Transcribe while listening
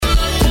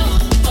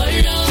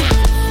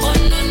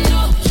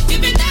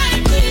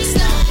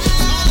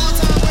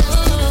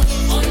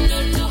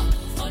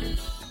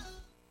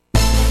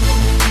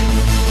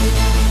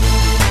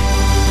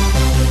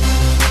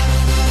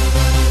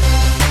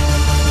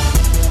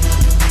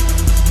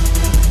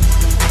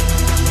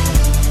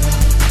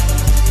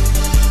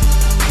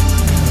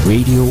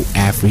Radio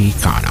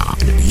Africana,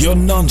 your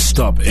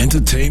non-stop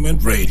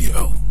entertainment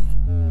radio.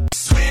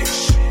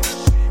 Switch.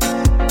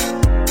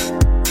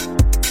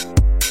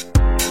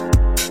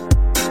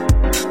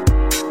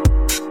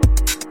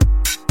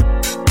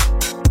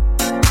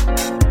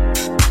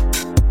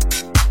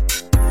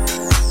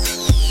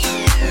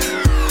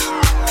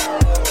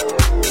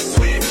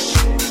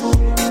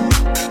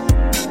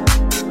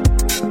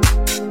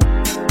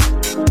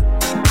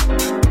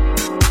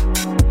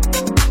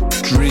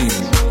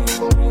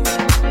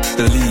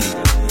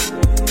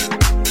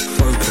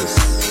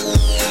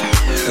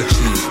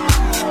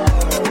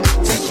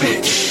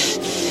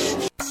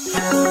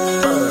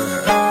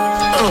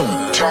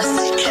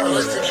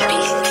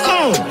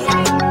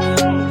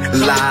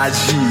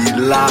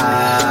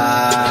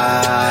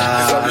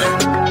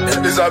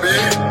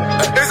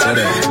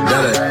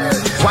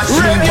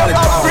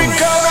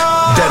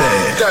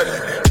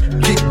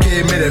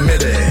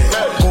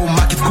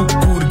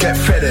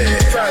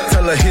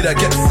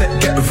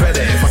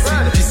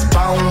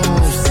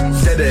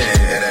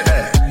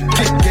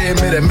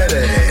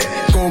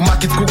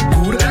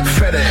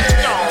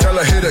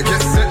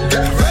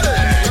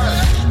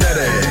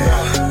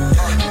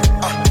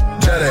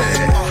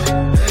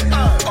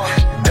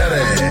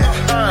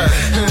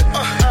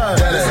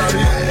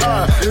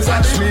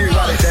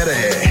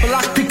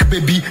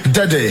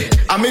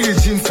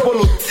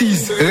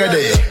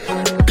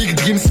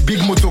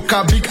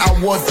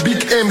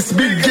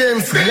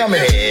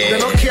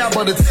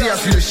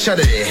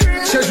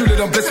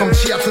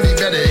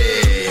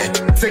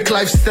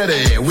 Life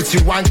steady, with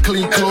you one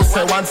clean clothes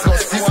and one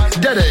saucy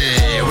daddy.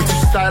 With you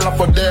style up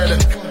for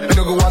dead. You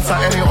don't go answer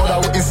any other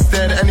way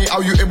instead. Anyhow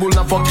you able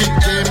to forget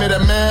game me the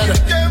man.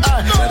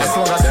 As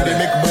long as they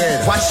make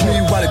bread. Watch me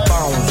while it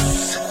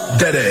bounce.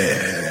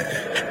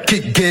 Daddy.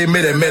 Kick game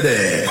me the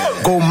mede.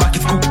 Go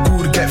market cook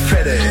good, get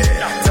fed.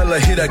 Tell a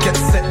hitter get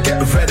set,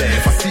 get ready.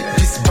 If I see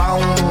this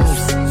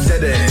bounce,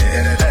 daddy.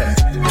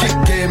 Kick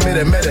game me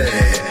the mede.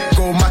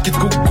 Go market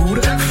cook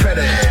good, fed.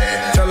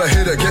 Tell a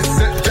hitter get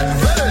set, get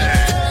ready.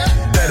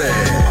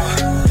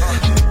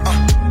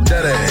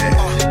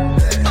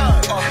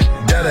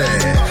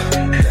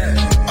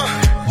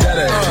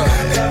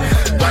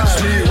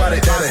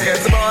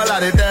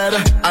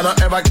 I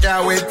don't ever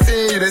care wait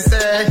till you they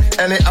say.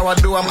 Any hour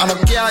do I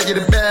don't care you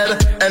the bed.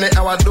 Any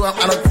hour do I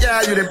don't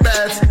care you the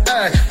bed.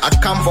 Hey, I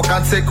come for can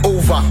take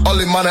over.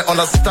 Only money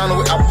understand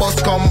with a boss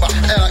come back.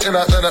 And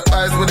I get the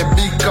prize with a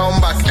big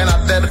comeback. And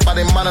I dead for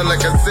the money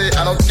like I say.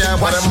 I don't care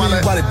about the money.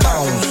 Body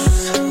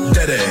bounce,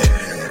 daddy.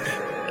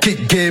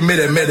 Kick game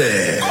me the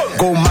mede.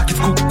 Go market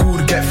cook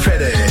good, get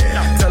fed.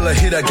 Tell a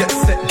hitter get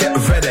set, get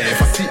ready. If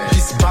I see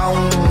this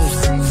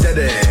bounce,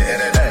 daddy.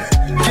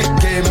 Kick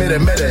game me the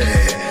mede.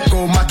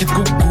 Go market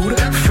cook good,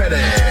 fed.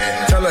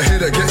 Tell a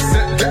hitter get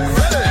set, get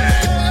ready.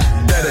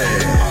 Daddy,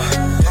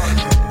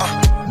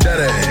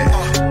 daddy,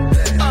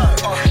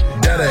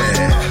 daddy,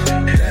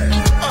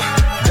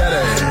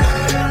 daddy.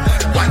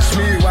 Watch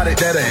me while they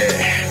daddy.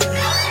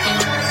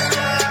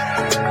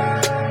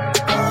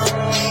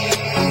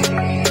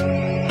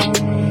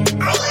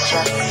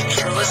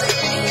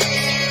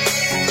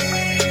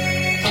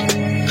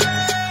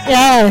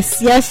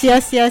 Yes.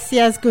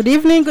 Good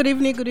evening.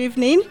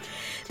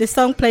 The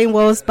song playing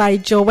was by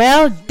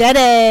Joel Dede.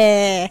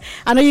 I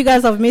know you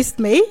guys have missed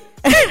me.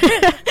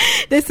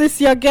 This is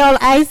your girl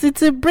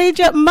ICT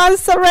Bridget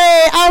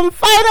Mansare. I'm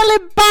finally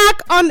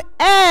back on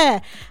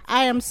air.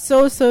 I am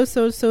so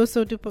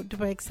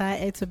duper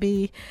excited to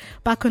be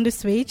back on the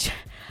Switch,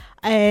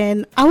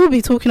 and I will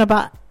be talking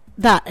about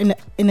that in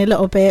a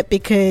little bit,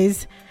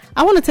 because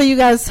I want to tell you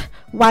guys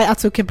why I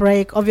took a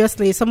break.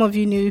 Obviously, some of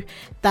you knew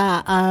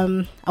that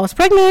I was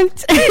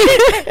pregnant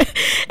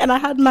and I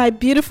had my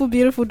beautiful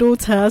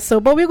daughter.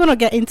 But we're going to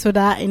get into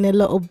that in a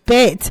little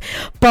bit.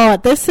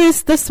 But this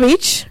is The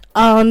Switch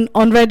on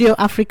Radio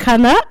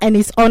Africana, and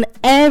it's on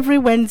every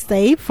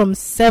Wednesday from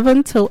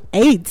 7 till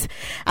 8.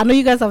 I know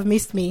you guys have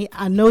missed me.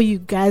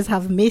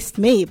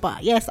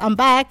 But yes, I'm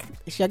back.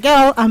 It's your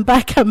girl. I'm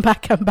back.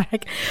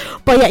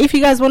 But yeah, if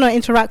you guys want to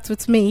interact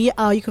with me,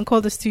 you can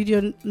call the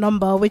studio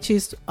number, which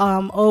is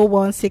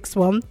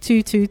 0161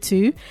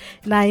 222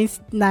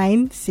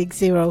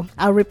 9960.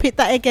 I'll repeat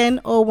that again,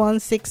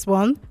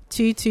 0161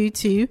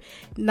 222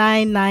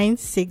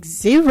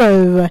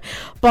 9960.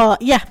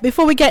 But yeah,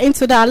 before we get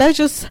into that, let's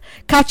just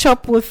catch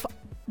up with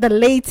the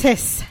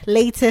latest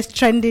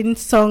trending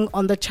song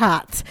on the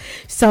chart.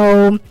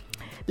 So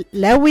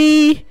let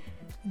we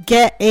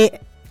get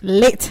it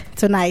lit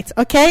tonight,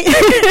 okay?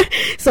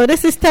 So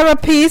this is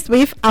Therapist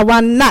with I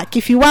Want Knack.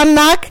 If you want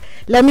knack,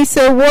 let me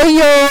say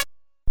warrior.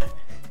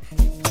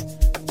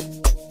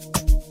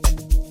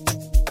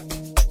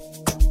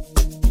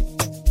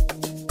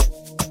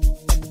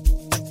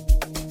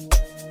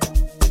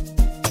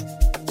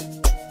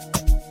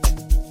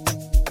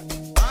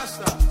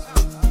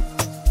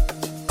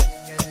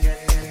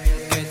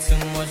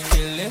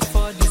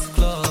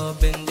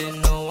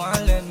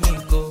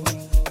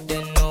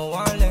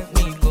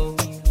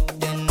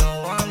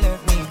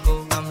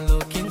 I'm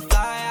looking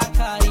fly, I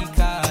carry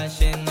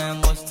cash, and I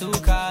must to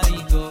carry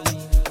go.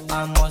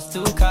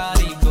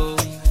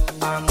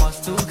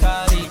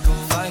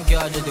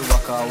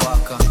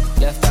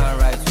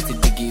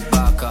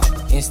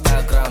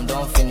 Instagram,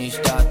 don't finish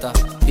data.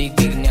 Big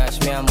nyash,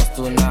 me I must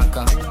do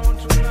naka.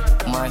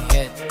 My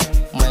head,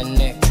 my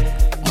neck,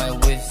 my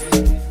waist,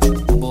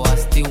 but I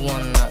still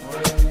want that.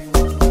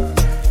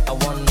 I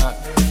want that.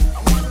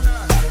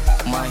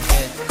 My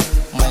head,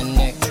 my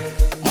neck,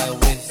 my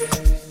waist,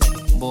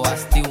 but I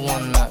still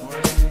want that.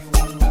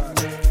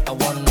 I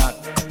want that.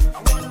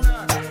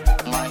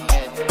 My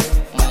head,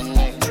 my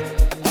neck,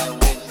 my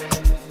waist,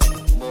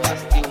 but I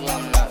still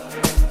want that.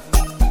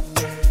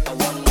 I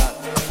want that.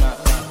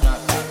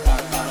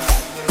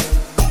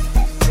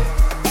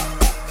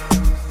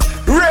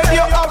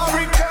 Radio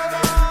Africa.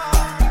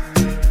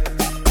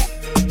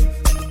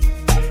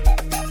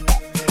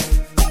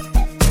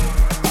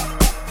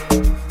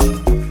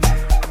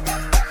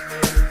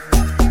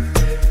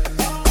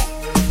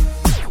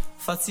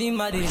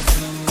 Fatima dey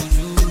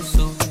juju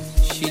so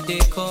she dey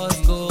cause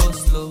go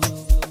slow.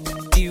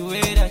 The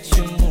way that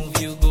you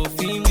move, you go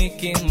feel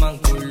making man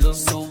go low.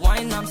 So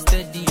wine I'm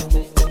steady,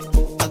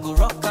 I go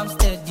rock I'm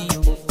steady.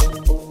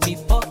 Me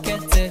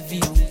pocket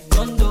heavy,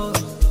 don't do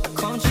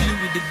come chill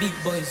with the big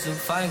boys. So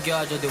fine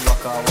girl just the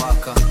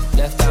waka.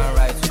 Left and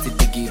right with the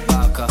biggie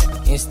baka.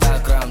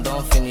 Instagram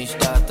don't finish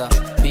data.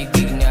 Big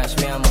nyash,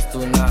 me I must do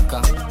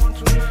naka.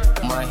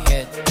 My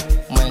head,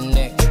 my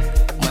neck,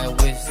 my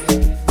waist,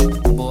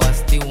 but I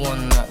still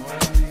want that.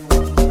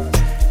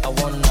 I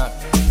want that.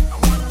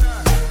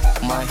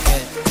 My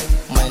head,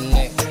 my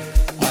neck,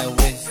 my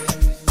waist,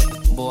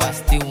 but I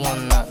still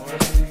want that.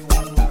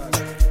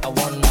 I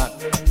want that.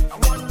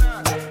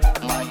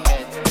 My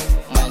head,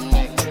 my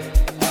neck,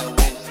 my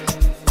waist,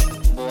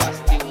 but I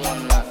still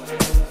want that.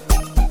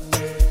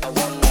 I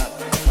want that.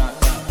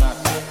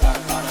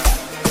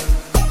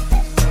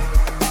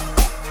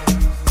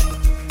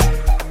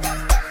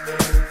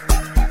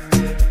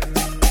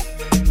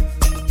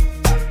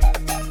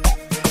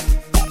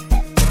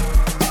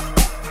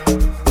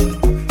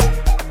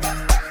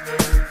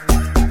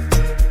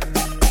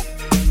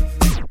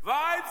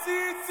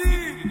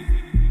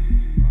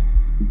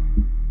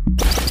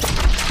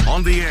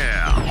 On the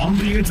air, on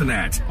the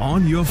internet,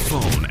 on your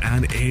phone,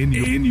 and in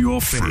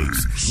your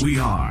face. We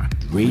are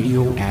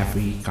Radio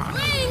Africana.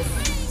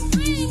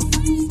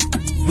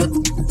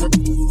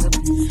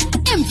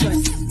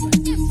 Empress.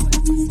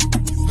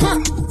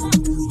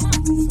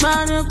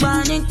 Panic,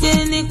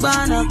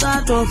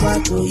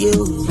 pato, you.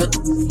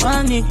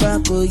 Panic,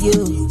 pato,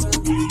 you.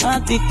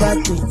 Panic,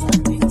 pato.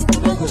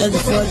 Just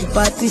before the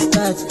party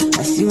starts,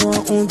 I see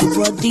one on the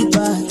body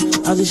bar.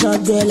 As a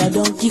short girl, I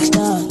don't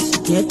kickstart.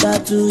 Get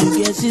tattoo,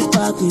 you get six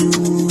pack.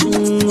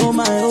 Oh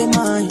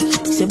my.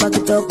 Say back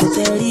it up with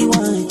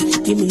 31.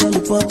 Give me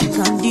lollipop, you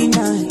can't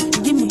deny.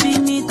 Give me big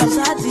meat, I'm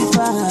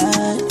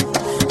satisfied.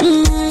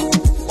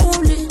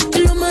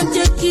 Lo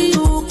manjeki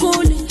o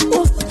kole.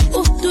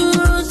 Oh, to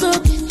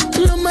rosoke.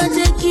 Lo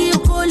manjeki o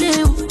kole.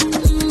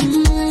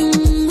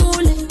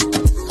 Ole.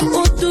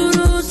 Oh, to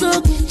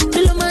rosoke.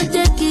 Lo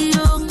manjeki o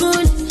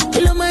kole.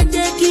 Lo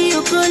manjeki o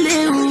kole.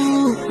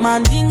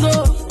 Mandingo.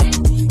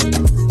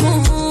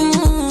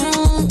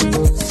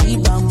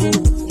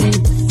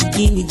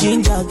 Give me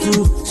ginger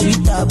too,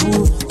 sweet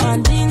taboo,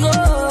 mandingo.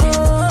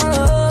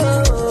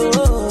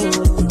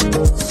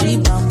 Sweet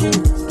bamboo,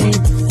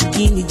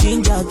 give me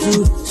ginger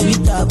too,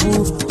 sweet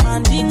taboo,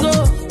 mandingo.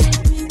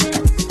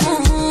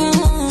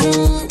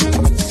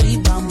 Sweet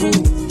bamboo,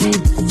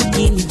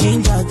 give me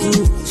ginger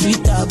too,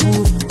 sweet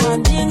taboo,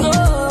 mandingo.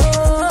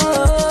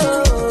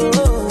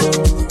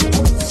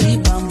 Sweet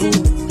bamboo,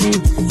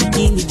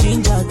 give me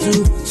ginger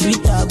too,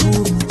 sweet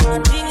taboo,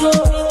 mandingo.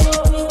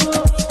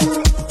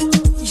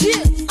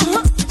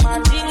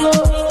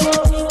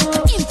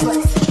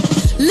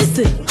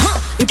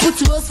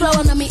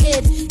 Flower on me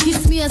head,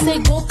 kiss me and say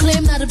go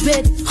claim not a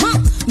bed,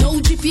 no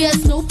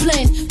GPS, no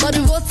plane, but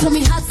the road to me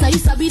hot, now you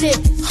sabi there,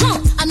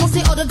 I know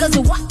say other girls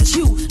they watch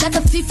you, like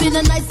a thief in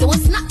the night, they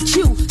want snatch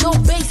you, no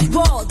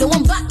baseball, they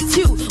want back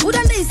you,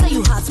 wouldn't they say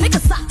you hot, make a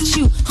sack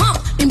you,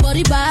 in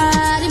body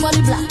bad, in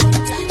body black,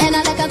 and I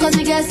like her cause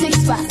you get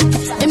six pack,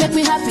 it make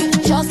me happy,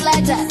 just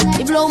like that,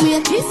 it blow me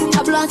a kiss,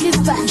 I blow a kiss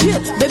back,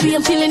 baby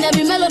I'm feeling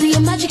every melody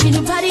and magic in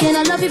your body, and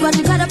I love you but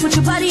you gotta put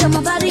your body on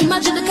my body,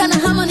 imagine the kind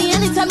of harmony,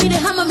 anytime you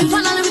they hammer me,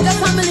 finally we got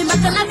family, my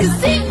can I can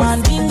see,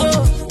 mandingo,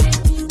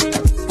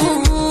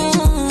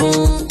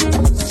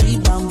 sweet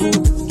bamboo,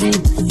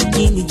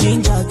 give me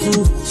ginger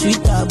too,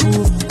 sweet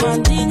taboo,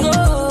 mandingo,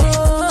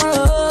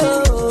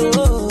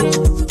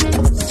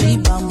 sweet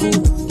bamboo,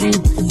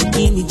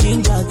 give me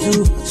ginger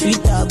too,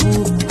 sweet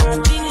taboo,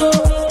 mandingo,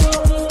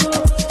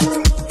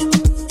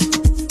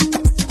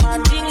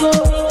 mandingo,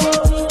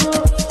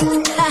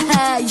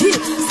 yeah,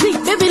 see,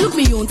 baby look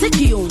me on, take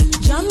you on,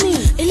 jam me,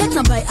 elect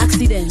not by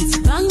accident,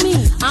 bang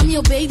me, I'm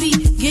your baby,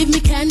 give me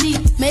candy,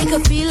 make her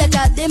feel like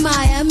I did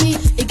Miami,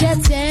 it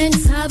gets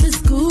tense,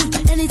 harvest good,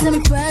 anytime I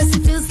press,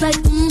 it feels like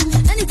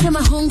anytime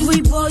I'm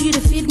hungry, boy, you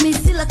to feed me,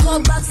 still I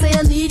come back, say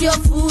I need your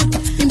food,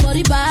 in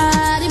body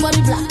bad, in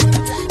body black,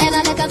 and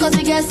I like her cause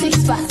it gets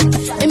six pack,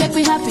 it make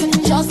me happy,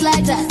 just like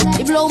like that.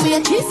 You blow me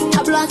a kiss,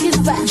 I blow a kiss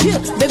back. Yeah.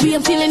 Baby,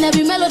 I'm feeling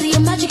every melody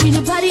and magic in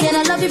your body. And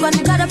I love you, but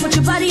you gotta put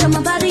your body on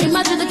my body.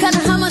 Imagine the kind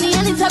of harmony.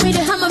 Anytime you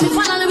hammer me,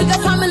 finally we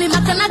got family.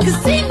 My can I can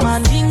sing.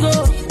 Mandingo.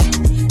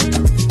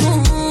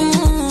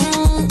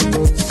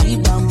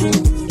 Sweet bamboo.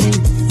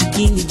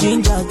 King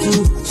ginger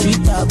too.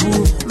 Sweet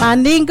taboo.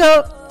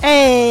 Mandingo.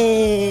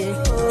 Hey.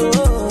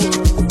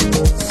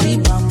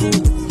 Sweet bamboo.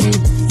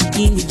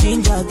 King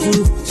ginger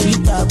too.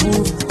 Sweet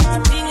taboo.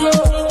 Mandingo.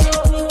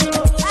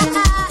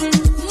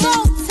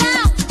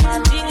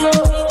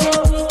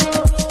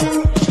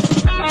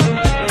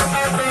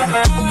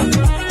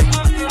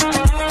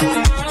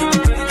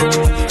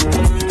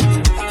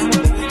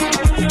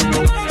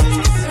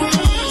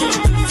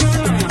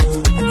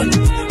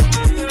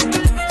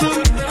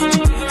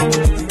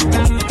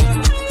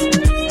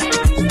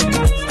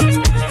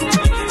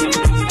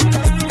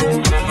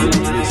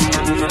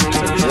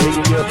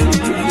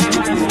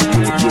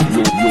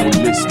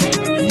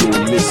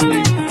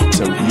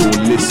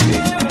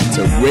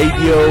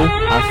 Radio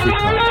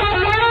Africa.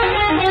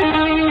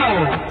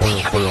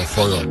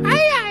 Fire.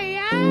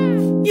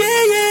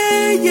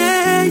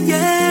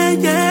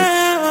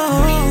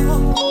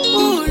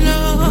 Oh,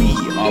 we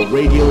are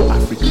Radio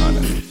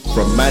Africana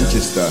from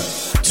Manchester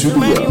to the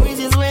world.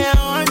 Reasons where I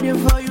want you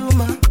for you,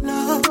 my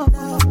love.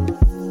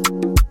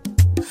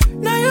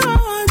 Now you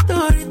want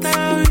to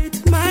retire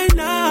with my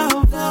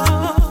love.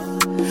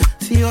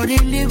 See all the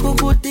little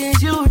good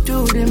things you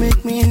do, they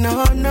make me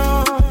no.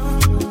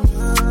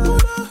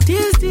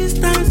 This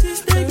distance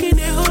is taking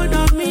a hold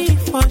of me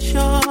for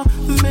sure.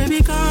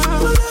 Baby,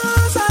 come.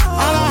 I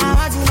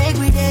want to make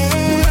me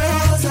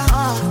dance. Girl, I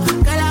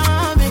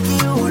want to make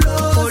you.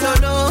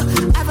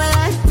 I feel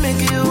like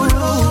make you.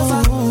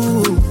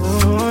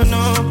 Oh,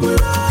 no.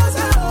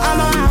 I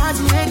want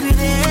to make me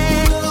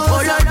dance.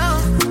 Oh, no.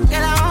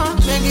 Girl, I want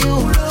to make you. Oh,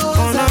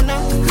 no.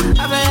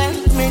 I feel like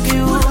make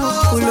you.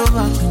 Pull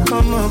over.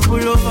 Come on,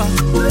 pull over.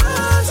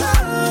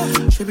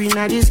 Should be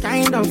not this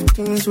kind of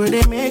things where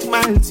they make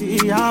man see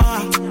ya.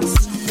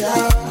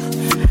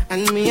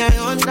 And me, I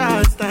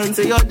understand.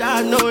 Say your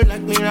dad know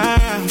like me,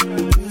 right?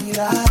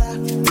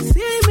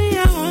 See me,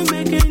 I won't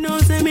make it no.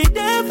 Say me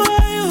there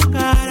for you,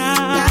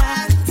 gotta.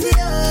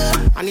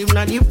 And if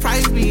not the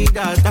price be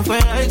that, I feel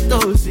like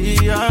to see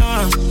ya.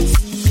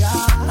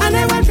 I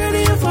never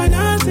traded you for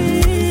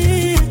nothing.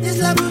 This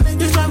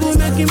love will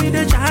make me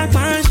the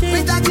jackpot shit.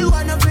 Without you,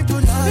 I'm not fit to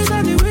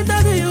love.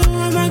 Without you,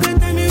 I'm not gonna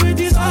tell me with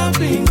this all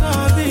bingo. I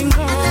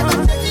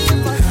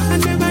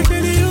never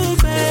traded you,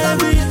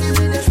 baby.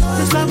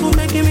 This love will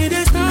make me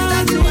the star.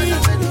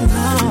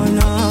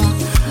 No.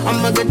 I'm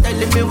gonna tell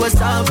me what's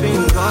up,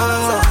 bingo.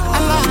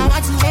 I'm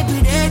want to make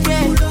me dead.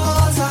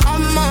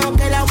 I'm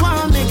girl, I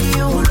wanna make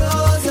you.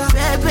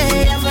 Baby,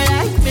 I feel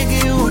like make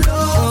you. Oh,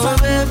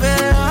 baby,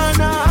 oh,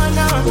 no.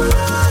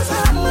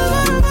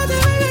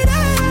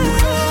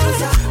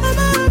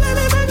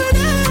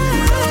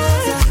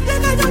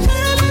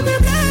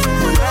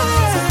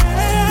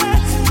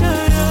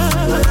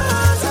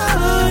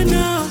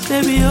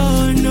 Baby,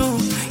 oh no,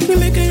 you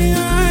make a young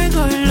guy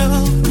go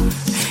loco.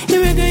 You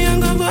make a young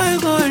boy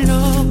go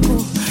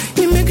loco.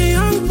 You make a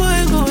young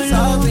boy go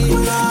loco. Baby, oh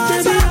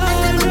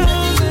no,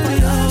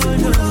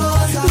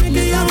 you make a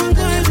young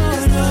boy go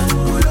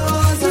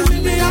loco. You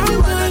make a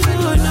young boy go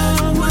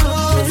loco.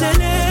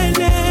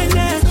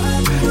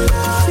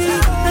 See,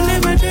 I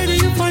never traded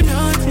you for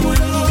nothing.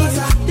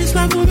 This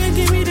love will make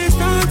me the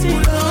starting.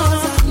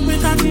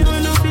 Without you, I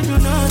know we do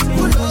nothing.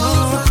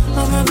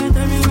 I'm gonna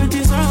tell me what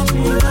is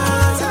happening.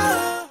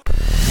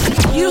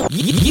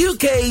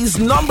 UK's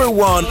number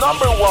one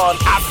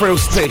Afro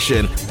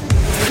station,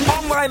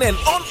 online and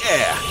on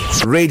air,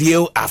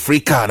 Radio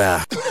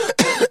Africana.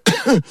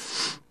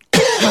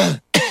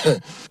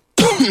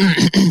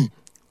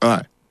 All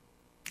right,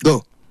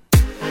 go.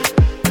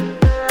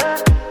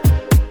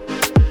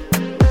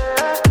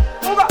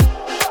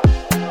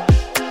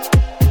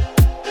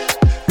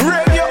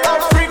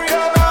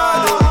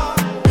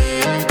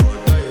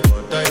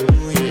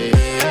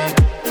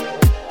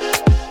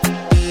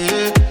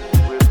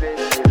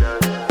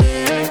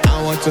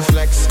 To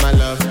flex my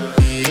love,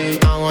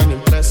 I want to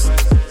impress,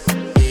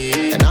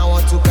 and I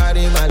want to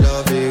carry my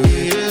love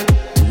away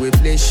to a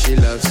place she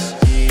loves.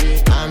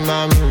 I'm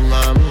a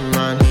man,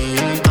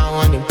 I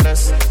want to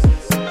impress,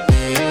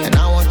 and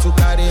I want to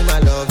carry my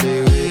love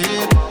away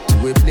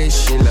to a place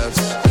she loves.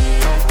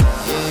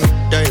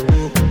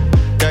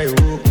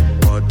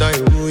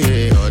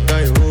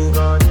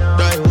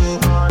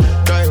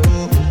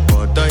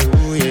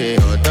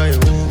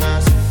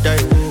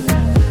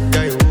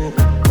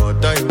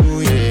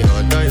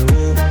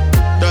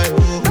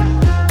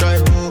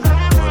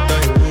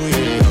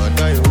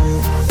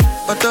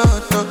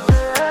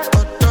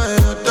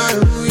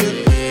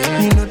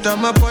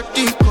 My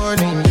body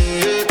calling,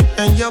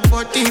 and your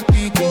body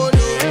beating.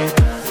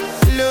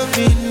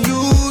 Loving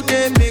you,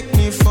 they make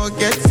me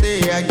forget,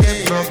 say I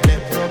get problem.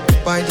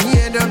 By the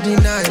end of the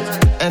night,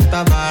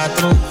 enter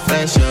bathroom,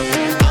 fresh up.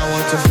 I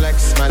want to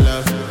flex my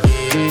love,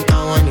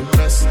 I want to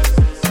impress,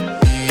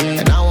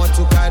 and I want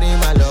to carry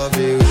my love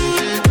away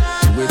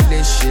to a place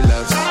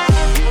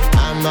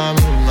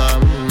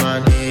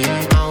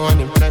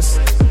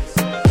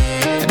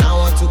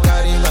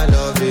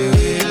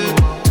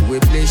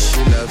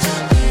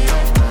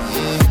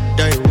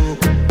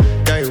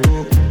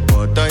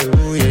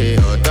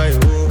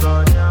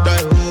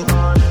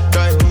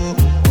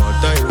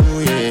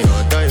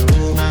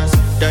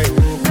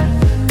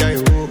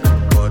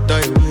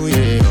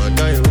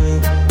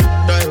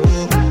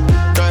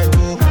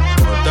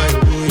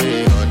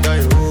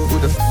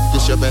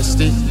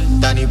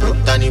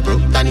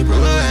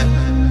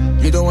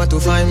to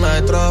find my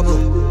trouble.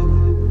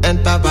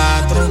 Enter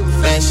bathroom,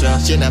 fresh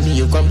up. She na me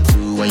you come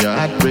through when your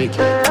heart break.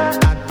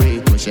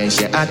 Heartbreak, pushing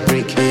she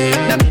heartbreak.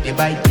 Na me the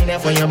bite dinner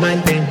for your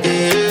man thing.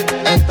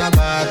 Enter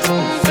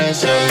bathroom,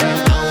 fresh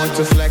up. I want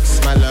to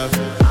flex my love.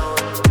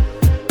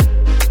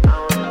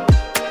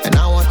 And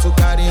I want to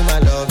carry my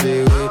love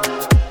away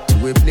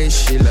to a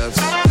place she loves.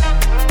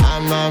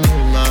 I'm a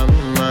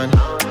man.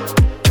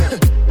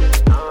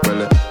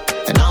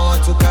 And I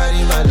want to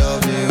carry my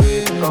love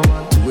away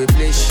to a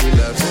place she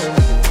loves.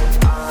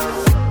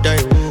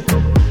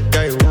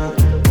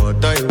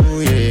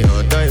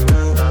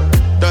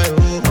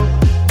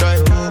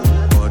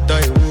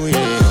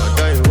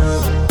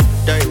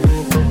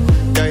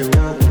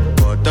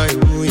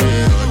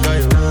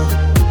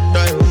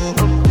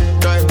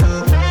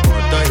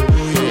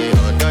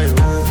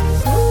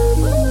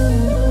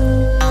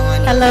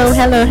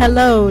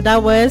 Hello.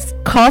 That was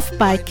Cough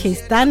by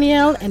Kiss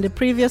Daniel, and the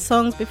previous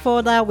songs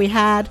before that we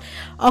had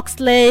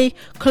Oxley,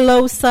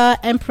 Closer,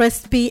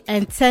 Empress P,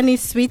 and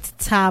Tennis Sweet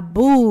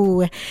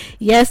Taboo.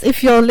 Yes,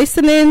 if you're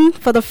listening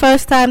for the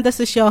first time, this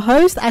is your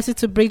host,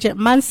 Asitu Bridget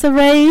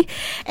Mansaray,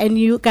 and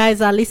you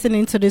guys are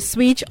listening to The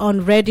Switch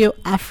on Radio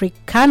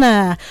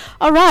Africana.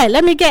 All right,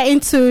 let me get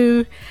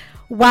into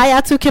why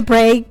I took a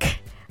break.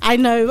 I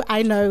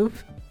know.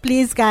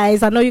 Please,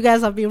 guys, I know you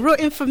guys have been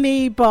rooting for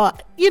me,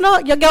 but,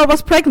 your girl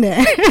was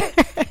pregnant.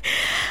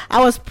 I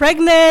was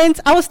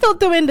pregnant. I was still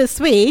doing the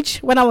switch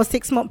when I was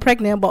 6 months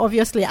pregnant, but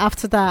obviously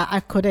after that,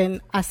 I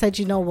couldn't. I said,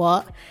 you know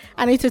what?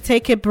 I need to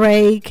take a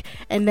break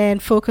and then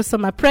focus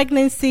on my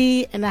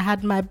pregnancy. And I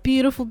had my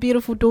beautiful,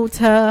 beautiful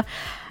daughter,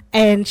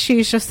 and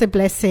she's just a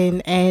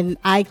blessing, and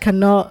I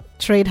cannot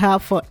trade her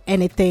for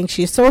anything.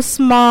 She's so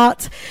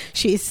smart.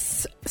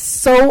 She's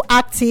so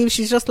active.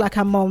 She's just like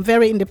her mom,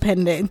 very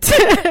independent.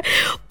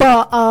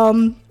 But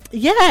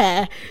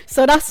yeah,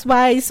 so that's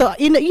why. So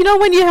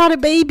when you had a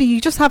baby,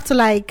 you just have to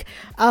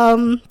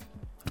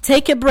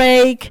take a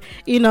break,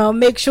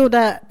 make sure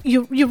that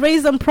you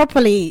raise them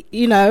properly.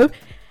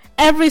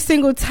 Every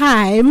single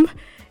time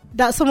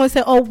that someone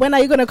say, oh, when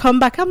are you going to come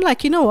back? I'm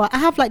like, you know what? I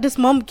have this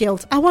mom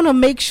guilt. I want to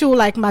make sure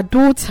my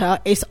daughter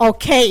is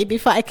okay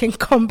before I can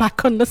come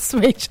back on the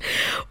switch.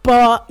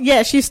 But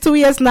yeah, she's 2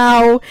 years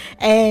now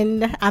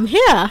and I'm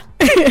here.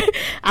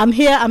 I'm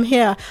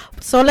here.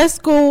 So let's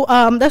go.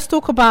 Let's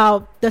talk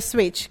about the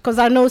switch, because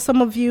I know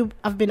some of you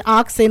have been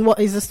asking, what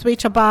is the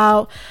switch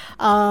about?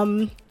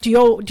 Do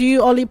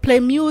you only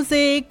play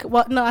music?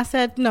 What? No, I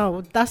said,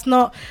 no, that's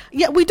not.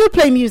 Yeah, we do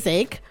play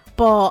music,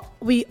 but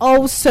we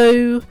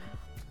also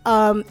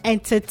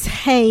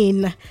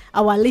entertain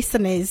our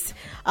listeners.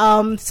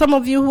 Some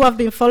of you who have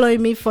been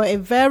following me for a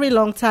very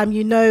long time,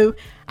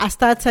 I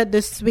started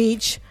the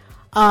switch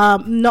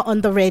not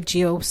on the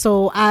radio.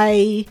 So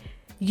I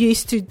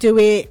used to do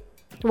it.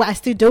 Well, I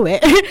still do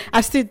it.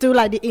 I still do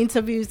the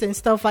interviews and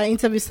stuff. I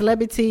interview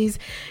celebrities.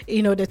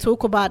 They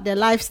talk about their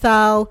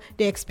lifestyle,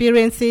 their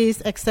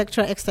experiences,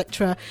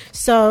 etc.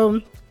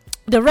 So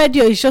the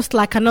radio is just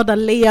another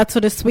layer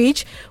to the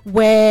switch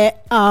where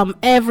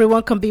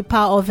everyone can be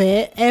part of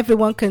it.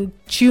 Everyone can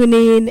tune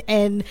in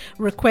and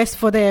request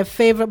for their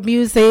favorite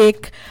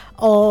music,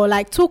 or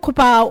talk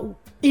about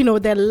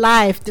their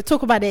life. They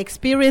talk about their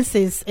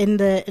experiences in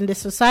the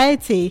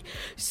society.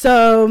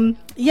 So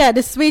yeah,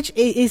 the switch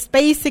is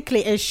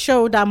basically a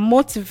show that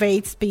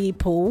motivates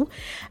people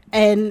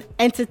and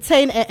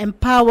entertain and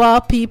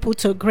empower people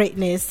to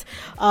greatness.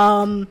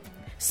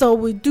 So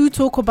we do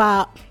talk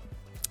about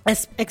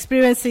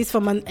experiences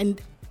from an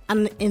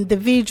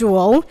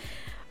individual,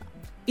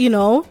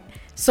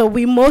 so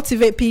we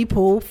motivate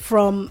people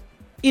from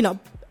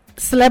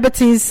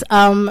celebrities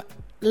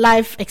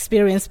life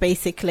experience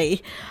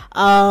basically.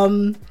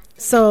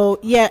 So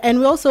yeah, and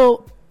we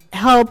also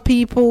help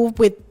people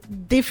with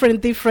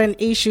different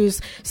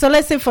issues. So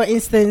let's say, for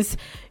instance,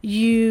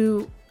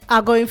 you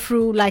are going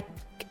through a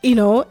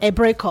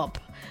breakup.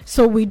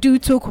 So we do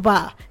talk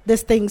about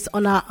these things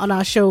on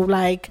our show,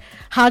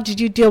 how did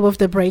you deal with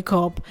the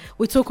breakup?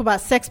 We talk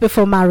about sex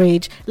before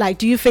marriage.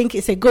 Do you think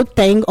it's a good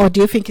thing or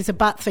do you think it's a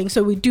bad thing?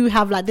 So we do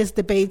have these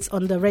debates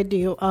on the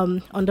radio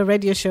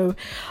show.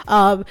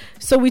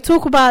 So we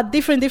talk about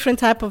different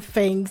type of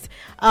things.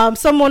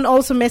 Someone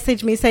also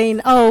messaged me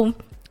saying, oh,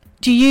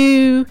 do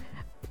you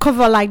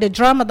cover the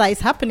drama that is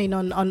happening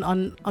on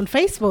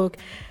Facebook?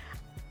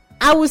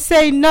 I would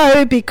say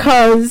no,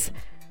 because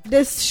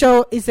this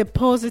show is a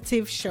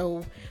positive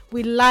show.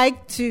 We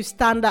like to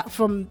stand up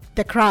from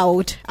the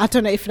crowd. I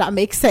don't know if that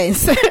makes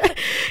sense,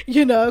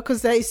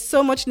 because there is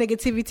so much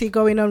negativity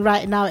going on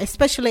right now,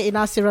 especially in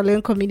our Sierra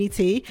Leone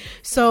community.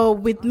 So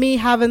with me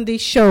having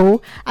this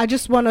show, I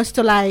just want us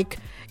to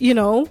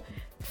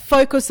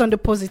focus on the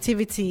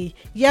positivity.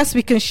 Yes,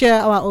 we can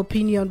share our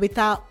opinion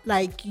without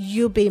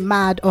you being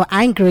mad or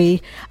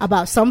angry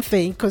about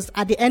something, because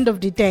at the end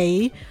of the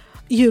day,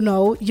 you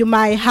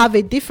might have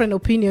a different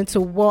opinion to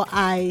what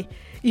I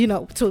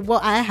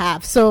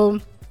have.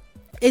 So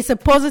it's a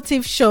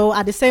positive show.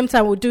 At the same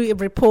time, we'll do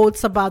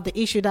reports about the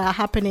issue that are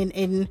happening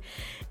in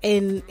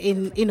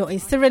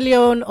Sierra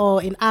Leone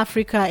or in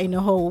Africa in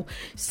a whole.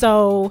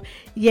 So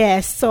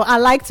yes, so I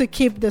like to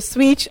keep the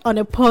switch on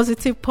a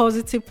positive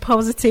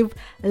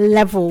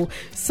level.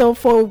 So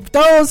for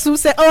those who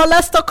say, oh,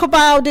 let's talk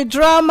about the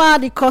drama,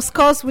 the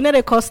cost, we know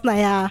the cost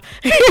now.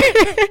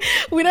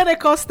 We know the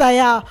cost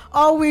now.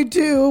 All we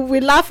do, we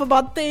laugh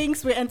about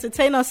things, we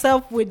entertain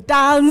ourselves, we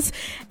dance,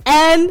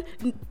 and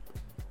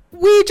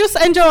we just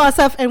enjoy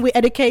ourselves and we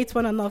educate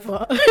one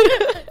another.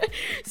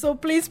 So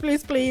please,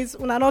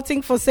 when I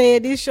nothing for say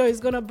this show is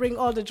gonna bring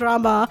all the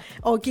drama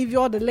or give you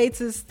all the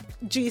latest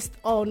gist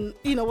on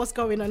what's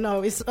going on.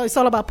 No, it's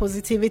all about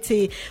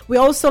positivity. We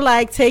also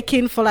like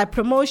taking for like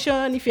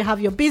promotion. If you have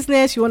your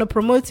business, you want to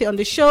promote it on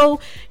the show,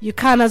 you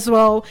can as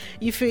well.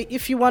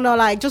 If you want to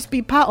like just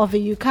be part of it,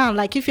 you can.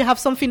 Like if you have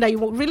something that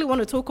you really want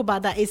to talk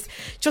about that is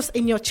just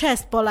in your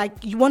chest, but like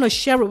you want to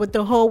share it with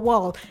the whole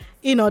world,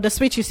 the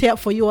switch is here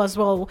for you as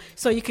well.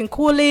 So you can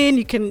call in,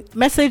 you can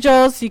message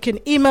us, you can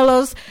email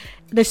us.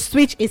 The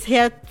switch is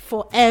here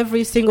for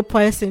every single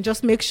person.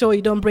 Just make sure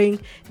you don't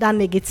bring that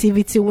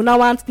negativity. We don't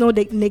want no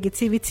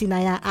negativity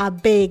now. I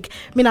beg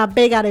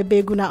at a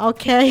beg una,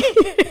 okay?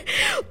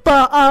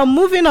 But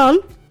moving on,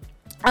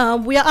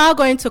 we are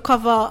going to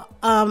cover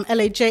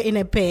LAJ in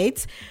a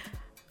bit.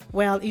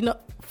 Well,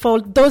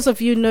 for those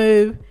of you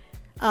know,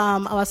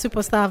 our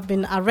superstar have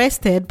been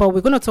arrested, but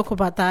we're going to talk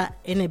about that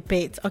in a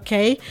bit,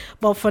 okay?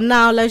 But for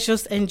now, let's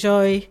just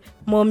enjoy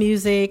more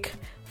music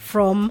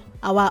from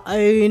our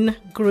own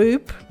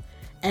group,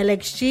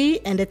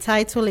 LXG, and the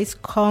title is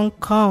Kong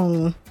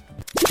Kong.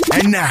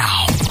 And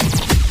now,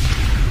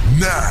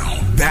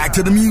 back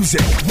to the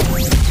music.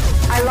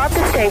 I love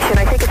the station.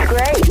 I think it's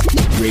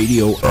great.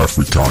 Radio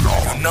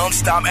Africana.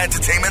 Non-stop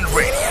entertainment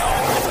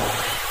radio.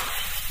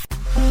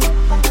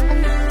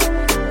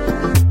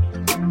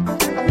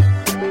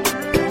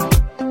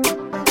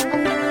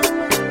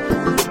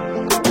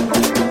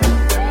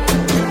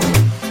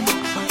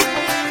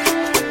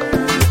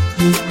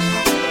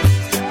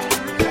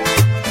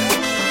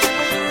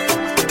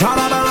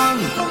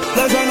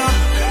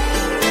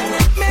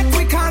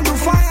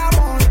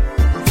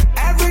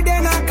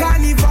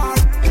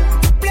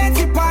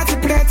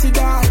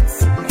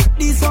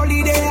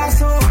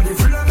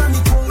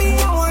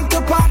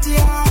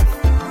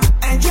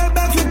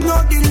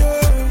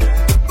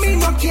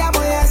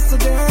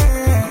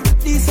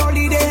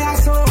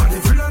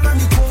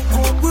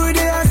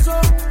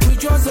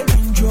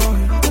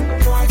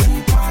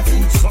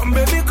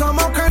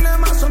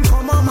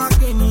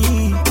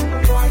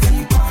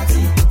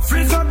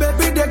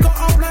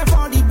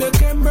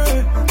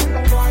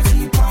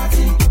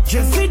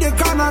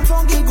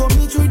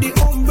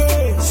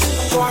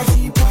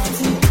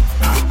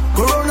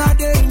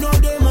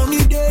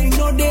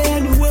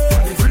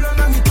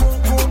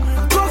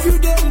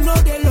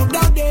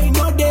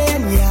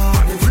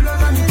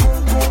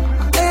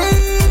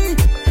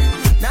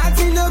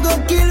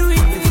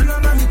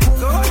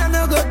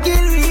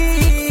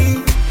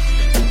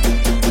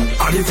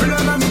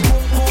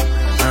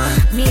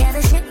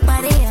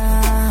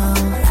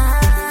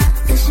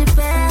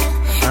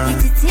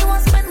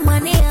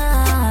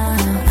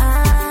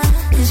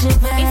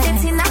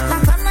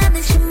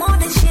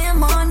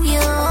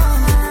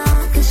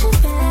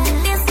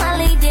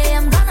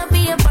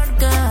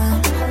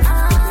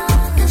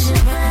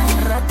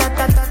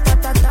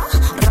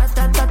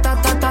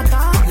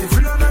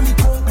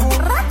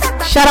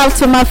 Shout out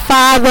to my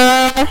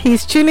father.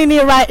 He's tuning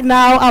in right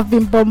now. I've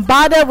been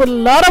bombarded with a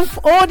lot of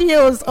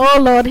audios. Oh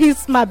Lord,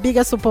 he's my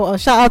biggest supporter.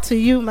 Shout out to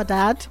you, my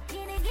dad.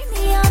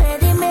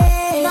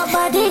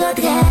 Nobody got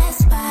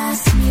gas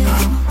past me.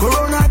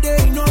 Corona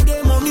day, no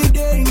day, money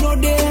day, no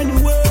day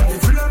anywhere.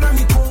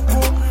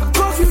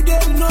 Curfew day,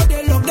 no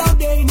day, lockdown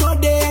day, no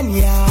day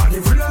anyhow.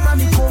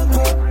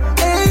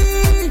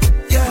 Hey,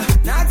 yeah,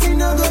 nothing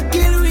no go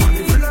kill me.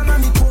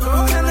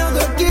 Corona no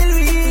go kill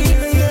me.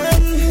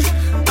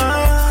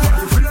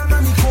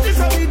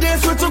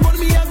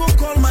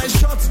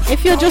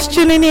 If you're just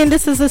tuning in,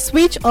 this is a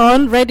switch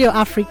on Radio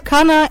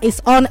Africana.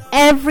 It's on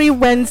every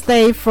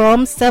Wednesday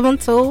from 7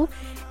 till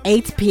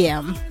 8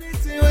 p.m.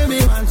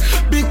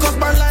 Because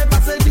my life I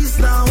say this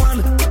now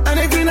one, and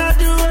if you not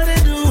do what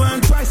they do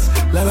one twice,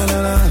 la la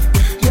la la,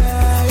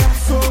 yeah yeah.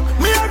 So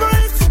me I go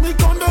eat me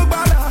condo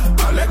bala,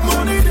 I like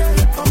money there,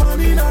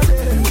 money not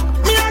there.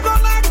 Me I go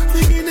like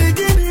the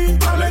guinea,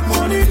 I like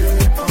money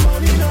there,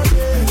 money not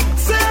there.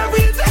 Say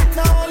every day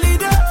now only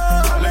there,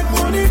 I like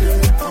money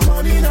there,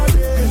 money not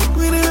there.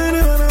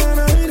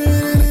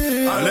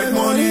 I like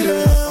money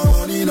there,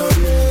 money not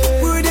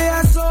there. We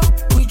there so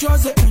we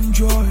just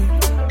enjoy.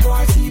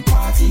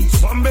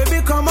 Some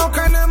baby come out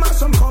kind of man,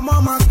 some come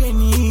out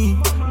Makeni.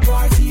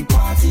 Party.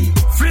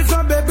 Freeze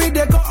up baby,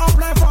 they go up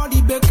like for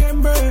the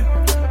Bekembe.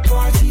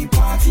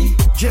 Party.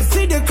 Just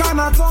see the kind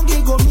of tongue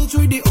go meet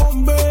with the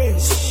home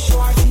base.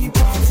 Party.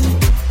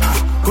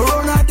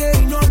 Corona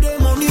day, no day,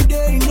 money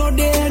day, no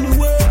day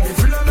anywhere.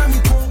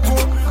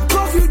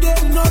 Curfew day,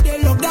 no day,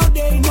 lockdown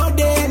day, no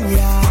day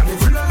anyhow.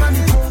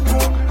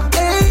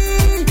 Hey,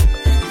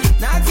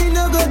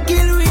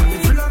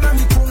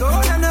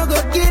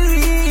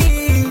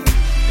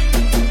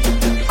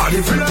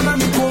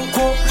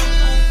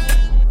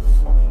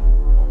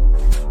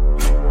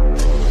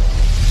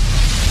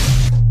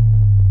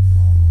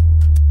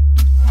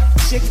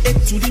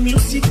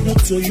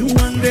 so you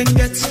wonder and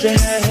get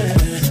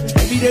stressed.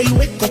 Every day you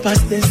wake up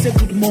as then say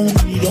good morning,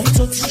 you don't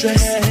talk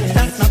stress.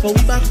 That's not for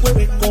we back where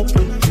wake up.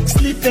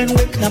 Sleep and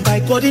wake now by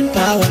God in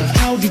power.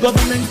 How the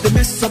government they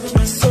mess up,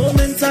 man, so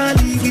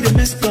mentally we they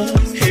messed up.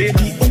 Hey,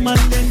 the woman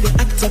then they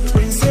act up,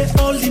 then say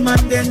all the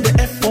man then they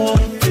effort.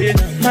 Hey,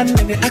 man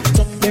then they act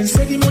up, then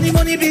say the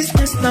money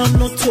business now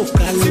not talk.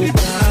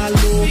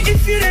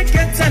 If you don't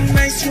get that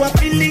nice, you are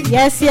feeling.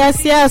 Yes.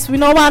 We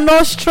know want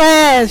no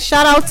stress.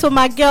 Shout out to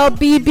my girl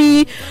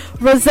BB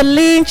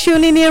Rosaline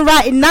tuning in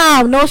right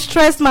now. No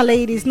stress, my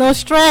ladies. No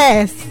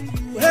stress. You know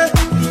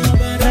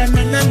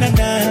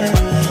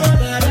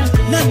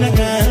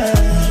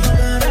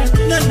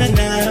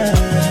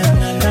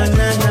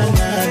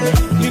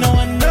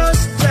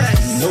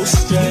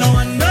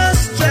I no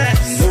stress.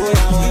 No stress. You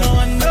know I no stress. You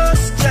know I no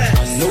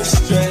stress. No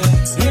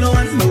stress. You know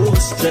I no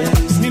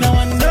stress. You know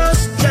I no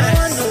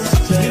stress.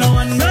 You know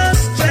I no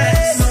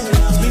stress.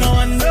 You know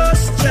I no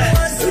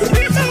stress.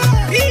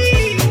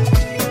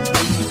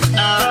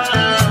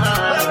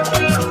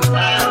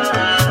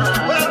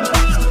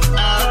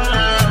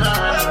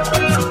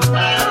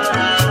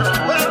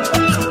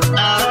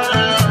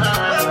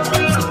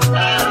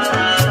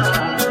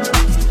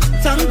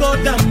 Thank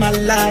God I'm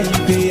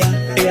alive,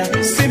 yeah.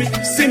 See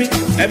me.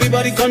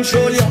 Everybody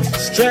control your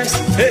stress.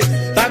 Hey,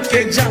 back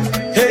a jump.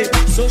 Hey,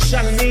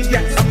 social media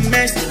a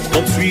mess,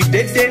 but we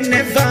they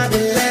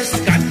nevertheless.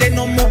 Can't they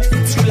no more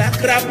with you like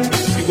rabu?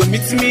 You go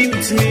meet me,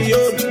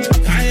 yo.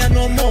 Can't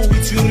no more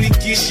with you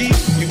rikishi.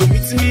 You go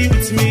meet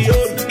me, yo.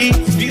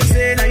 If you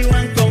say that you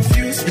ain't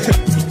confused,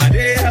 and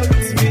they are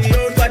with me,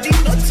 yo. But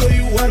it's not so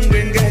you want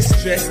and get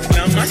stressed.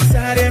 Now my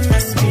side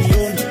must be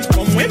on.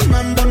 From when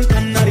man born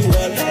canary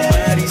wall,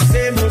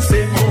 same old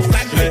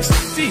stress.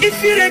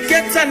 If you don't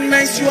get that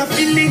nice, you are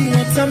feeling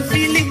what I'm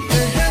feeling.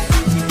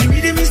 You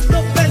need me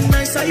stop and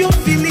nice, are you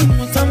feeling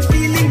what I'm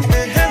feeling?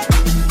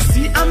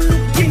 See, I'm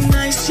looking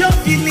nice, you're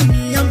feeling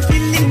me, I'm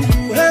feeling you.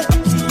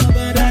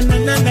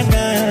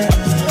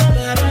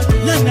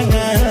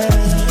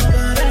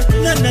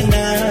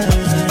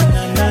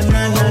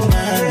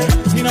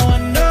 You know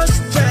I'm no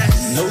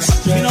stress. No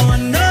stress. You know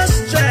I'm no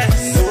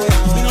stress. You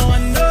know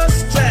I'm no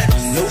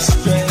stress. No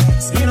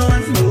stress. You know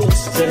I'm no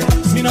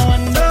stress. You know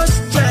I'm no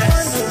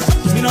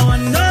stress. You know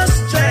I'm no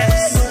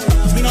stress.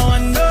 You know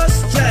I'm no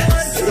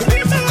stress.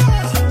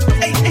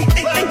 Hey.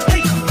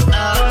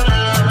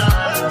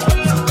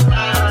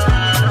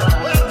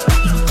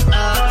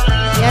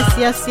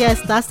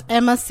 Yes. That's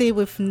Emma C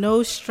with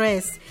no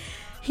stress.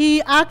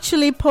 He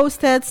actually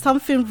posted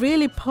something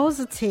really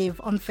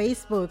positive on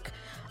Facebook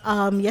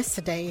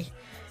yesterday.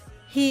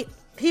 He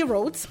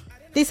wrote,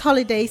 "This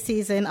holiday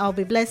season, I'll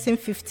be blessing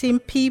 15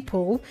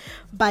 people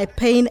by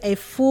paying a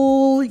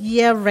full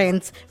year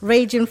rent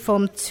ranging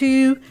from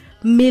 2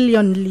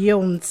 million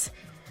leones."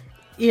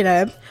 You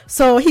know,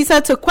 so he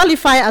said to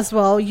qualify as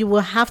well, you will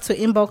have to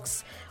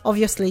inbox,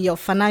 obviously, your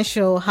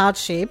financial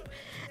hardship,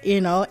 you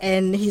know,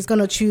 and he's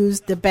going to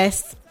choose the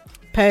best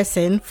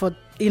person for,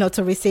 you know,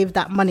 to receive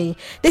that money.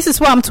 This is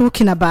what I'm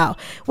talking about.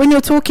 When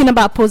you're talking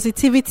about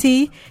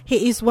positivity,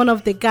 he is one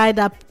of the guy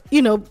that,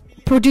 you know,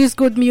 produce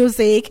good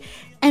music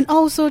and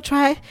also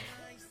try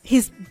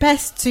his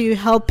best to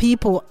help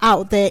people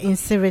out there in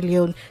Sierra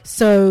Leone.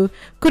 So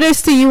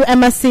kudos to you,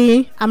 Emma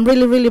C. I'm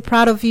really, really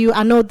proud of you.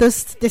 I know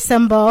this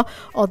December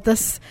or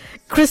this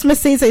Christmas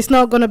season is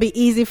not going to be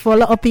easy for a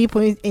lot of people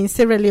in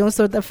Sierra Leone.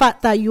 So the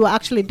fact that you are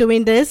actually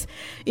doing this,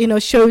 you know,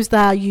 shows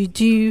that you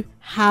do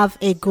have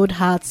a good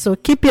heart. So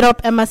keep it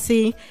up, Emma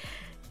C.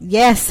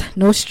 Yes,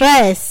 no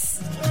stress.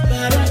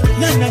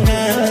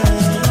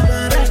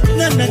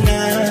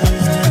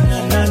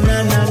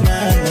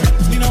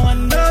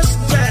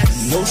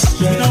 No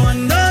stress. You know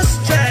I'm no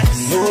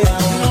stress. You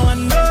know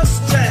I'm no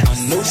stress.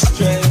 No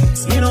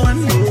stress. You know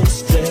I'm no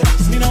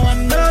stress. You know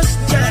I'm no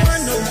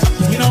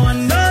stress. You know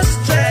I'm no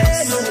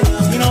stress.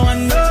 You know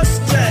I'm no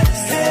stress.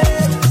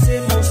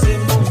 Same old.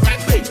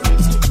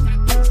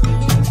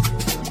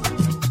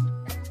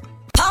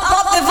 Pump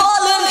up the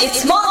volume. It's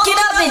smoking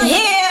up in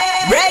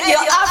here. Radio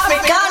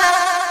Africana.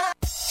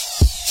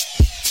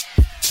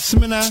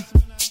 Smina.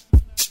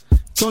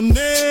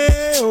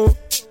 Tornado.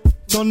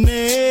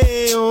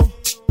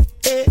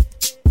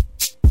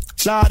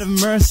 Lord of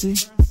mercy.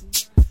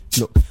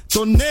 Look,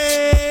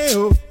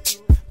 tornado.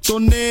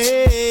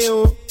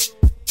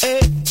 Eh.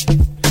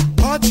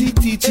 Party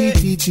T.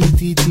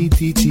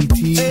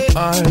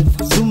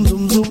 Zoom.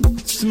 Zoom.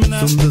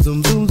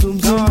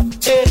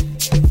 Eh.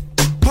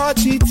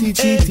 Party T.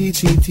 Zoom.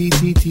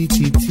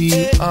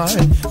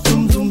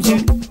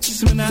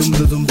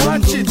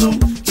 Watch it.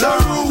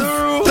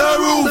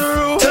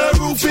 The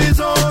roof is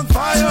on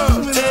fire.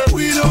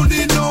 We don't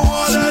need no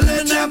water.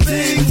 Let them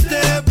things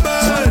that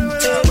burn.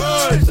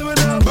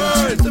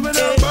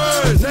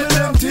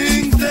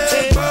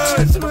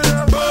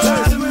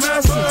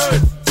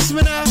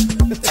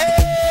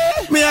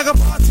 Me I got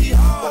party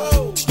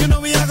hard. You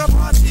know me I got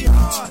party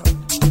hard.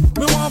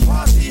 Me want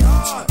party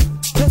hard.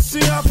 Let's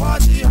see I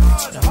party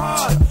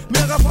hard. Me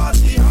I got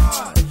party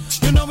hard.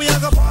 You know me I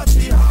got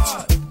party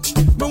hard.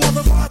 Me want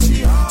the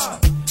party hard.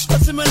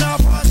 Let's see me now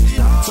party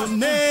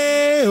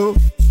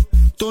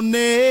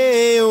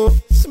doneo.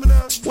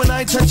 When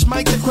I touch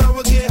mic, the crowd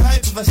will get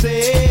hype if I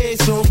say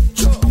so.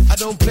 I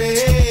don't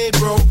play,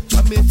 bro.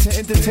 I'm here to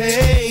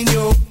entertain,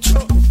 yo.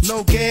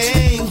 No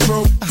games,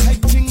 bro. I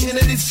hype thing in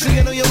this thing,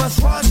 I know you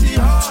must party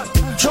hard.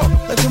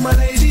 Like to my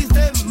ladies,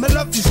 them, my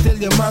love you still,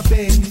 you're my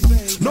baby.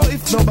 No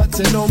if, no buts,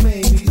 and no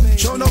maybe.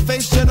 Show no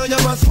face, you know you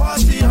must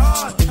party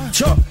hard.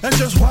 And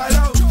just wild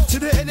out to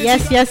the end.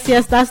 Yes,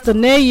 that's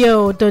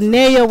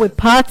Doneo with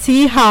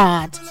Party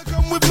Hard.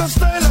 Come with my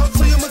style out,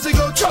 so you must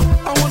go chop.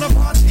 I wanna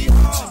party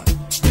hard.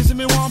 This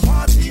me want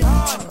party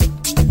hard.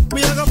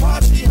 Me I go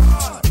party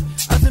hard.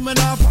 I think me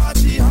now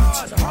party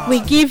hard. We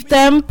give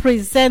them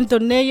present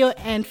Doneo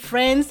and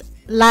Friends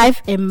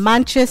live in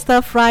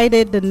Manchester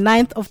Friday the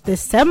 9th of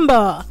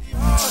December.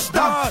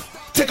 Start,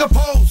 take a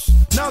pose.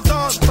 Now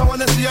dance, I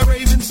wanna see a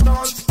raving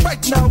stance.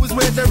 Right now is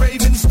where the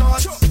raving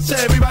starts. So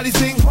everybody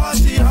sing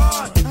party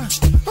hard.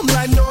 I'm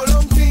like no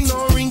long thing,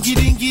 no rinky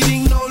dinky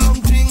ding, no long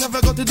thing. If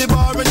I go to the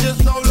bar and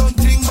just no long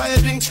thing, buy a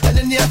drink and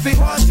then you have to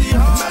party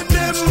hard.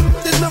 Man,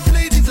 there's no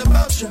ladies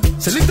about you.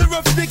 So leave the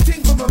rough big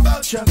thing from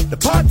about you. The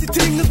party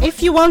thing is...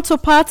 If you want to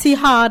party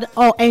hard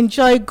or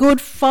enjoy good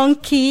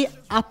funky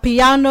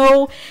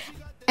piano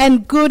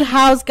and good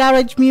house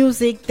garage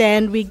music,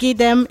 then we give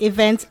them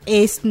event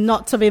is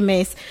not to be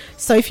missed.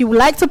 So if you would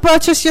like to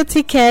purchase your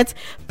ticket,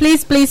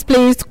 please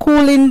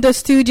call in the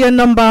studio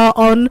number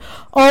on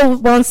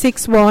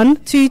 0161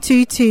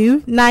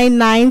 222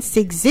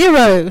 9960.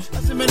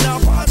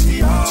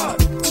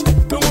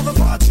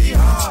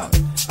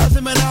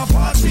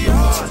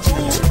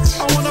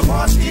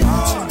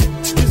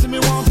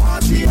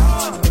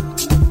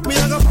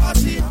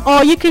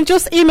 Or you can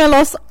just email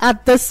us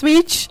at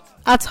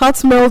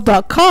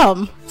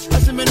theswitch@hotmail.com.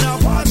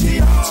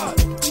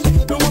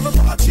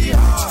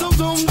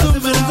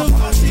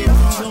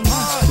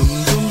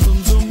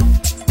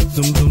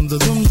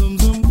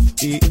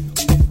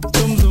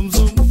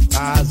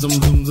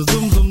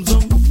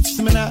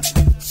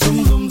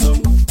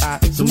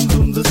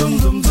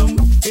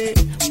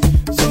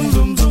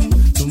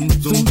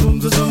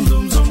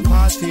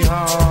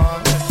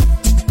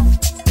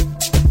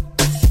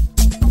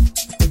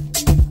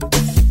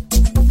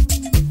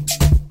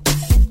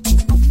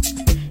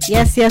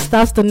 Yes,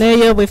 that's the New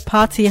Year with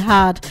Party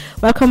Hard.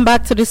 Welcome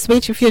back to the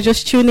Switch. If you're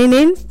just tuning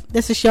in,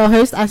 this is your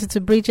host,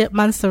 Asitu Bridget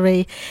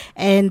Mansouri,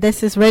 and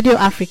this is Radio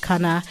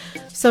Africana.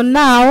 So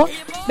now,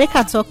 make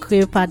a talk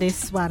about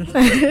this one.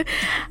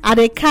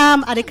 I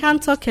can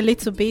talk a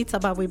little bit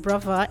about my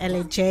brother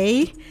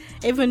LJ.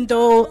 Even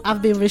though I've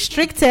been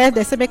restricted,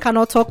 they say I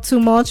cannot talk too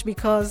much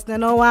because they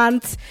don't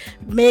want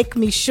make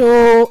me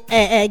show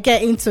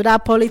get into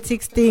that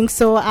politics thing.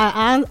 So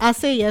I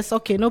say yes,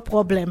 okay, no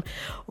problem.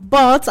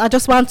 But I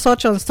just want to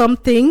touch on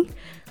something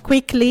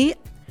quickly.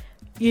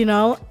 You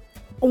know,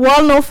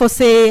 well known for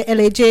say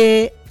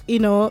LJ, you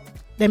know,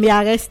 they may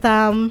arrest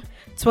him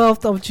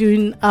 12th of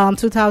June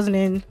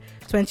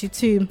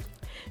 2022.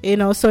 You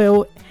know,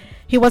 so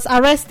he was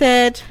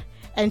arrested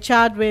and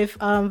charged with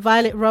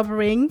violent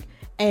robbery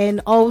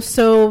and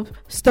also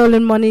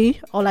stolen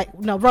money, or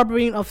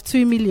robbery of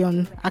 2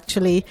 million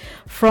actually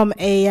from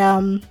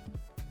a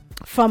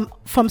from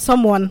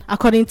someone,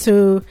 according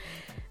to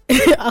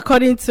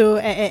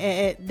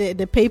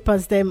the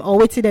papers them, or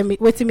waiting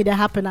me that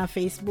happen on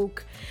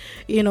Facebook.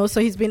 You know, so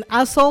he's been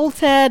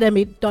assaulted and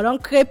we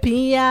don't creep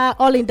here,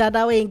 all in that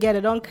way and get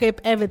it, don't creep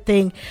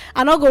everything.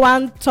 I'm not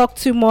going to talk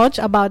too much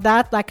about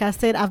that. Like I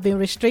said, I've been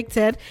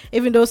restricted,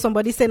 even though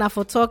somebody said I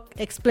for talk,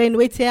 explain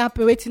waiting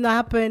not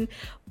happen.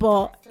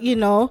 But, you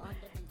know,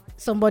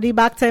 somebody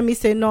back tell me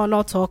say no,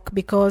 not talk,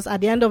 because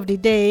at the end of the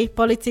day,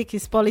 politics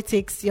is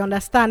politics, you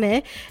understand,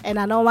 eh? And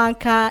I know one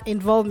can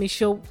involve me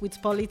show with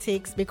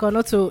politics because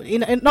not to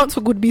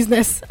good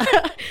business.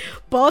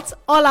 But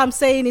all I'm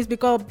saying is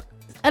because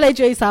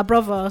LJ is our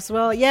brother as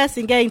well. Yes,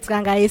 in getting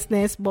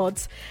trangaisness,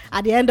 but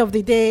at the end of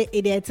the day,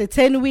 it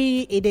entertain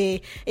we,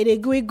 it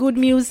good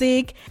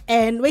music,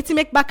 and wait to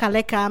make back a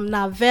like I'm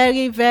now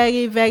very,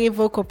 very, very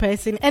vocal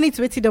person. And it's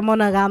waiting the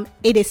monogram,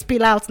 it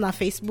spill out na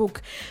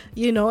Facebook.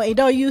 You know, it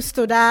don't used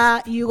to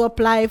that Europe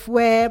life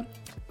where,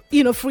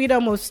 you know,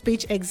 freedom of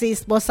speech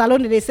exists, but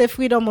Salon they say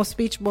freedom of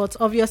speech, but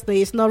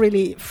obviously it's not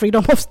really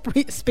freedom of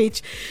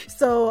speech.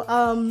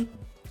 So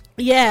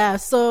yeah,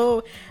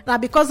 so now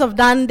because of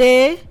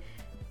Dande,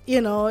 you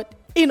know,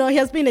 he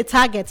has been a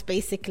target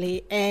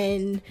basically,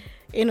 and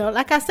you know,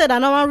 like I said, I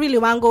don't really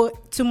want to go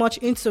too much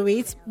into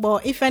it,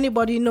 but if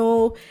anybody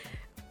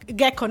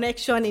get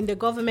connection in the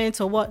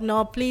government or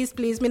whatnot, please,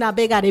 me not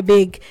beg at the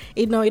big.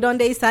 You know, you don't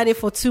decide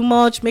for too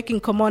much, making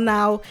come on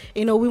now.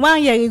 You know, we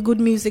want to hear good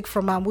music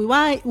from him. We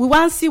want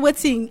to see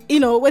what's in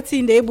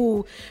the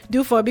able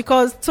do for,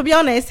 because to be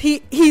honest,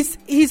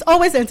 he's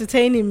always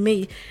entertaining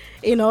me.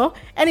 You know,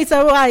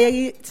 anytime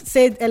I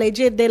said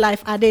LJ day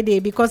life a day,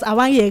 because I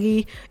want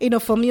you know,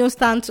 from your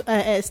stand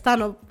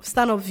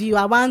of view,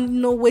 I want to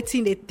know what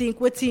they think,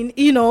 what they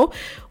go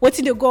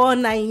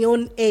on in your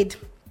own head.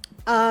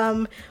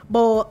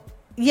 But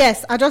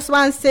yes, I just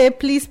want to say,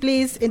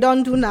 please, it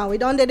don't do now. We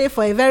don't do it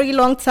for a very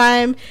long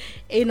time,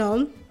 you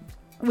know.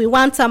 we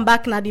want them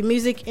back now the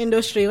music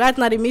industry. Right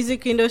now the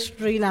music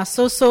industry now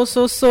so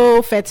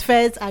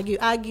fet,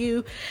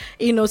 argue,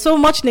 so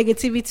much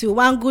negativity.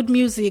 One good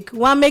music,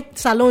 one make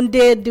salon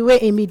day the way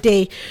Amy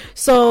day.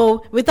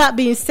 So with that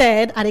being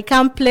said, I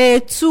can play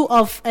 2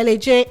 of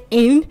LAJ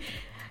in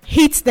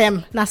hit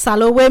them na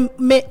salon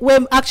we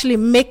actually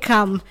make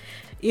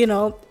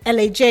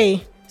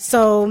LAJ.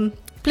 So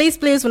please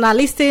when I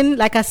listen,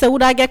 like I said,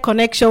 would I get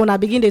connection when I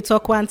begin to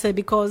talk one day,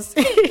 because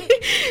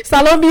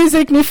salon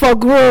music need for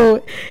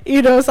grow.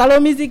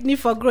 Salon music need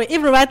for grow.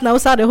 Even right now,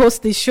 I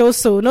host this show,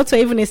 so not to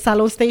even a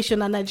salon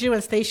station, a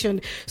Nigerian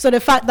station. So the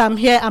fact that I'm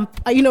here, I'm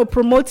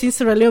promoting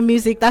Sierra Leone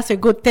music, that's a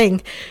good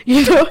thing.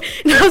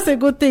 That's a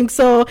good thing.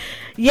 So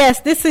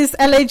yes, this is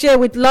LAJ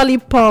with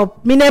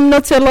Lollipop. Me name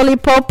not a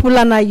lollipop,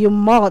 pulana you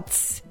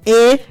mots,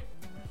 eh?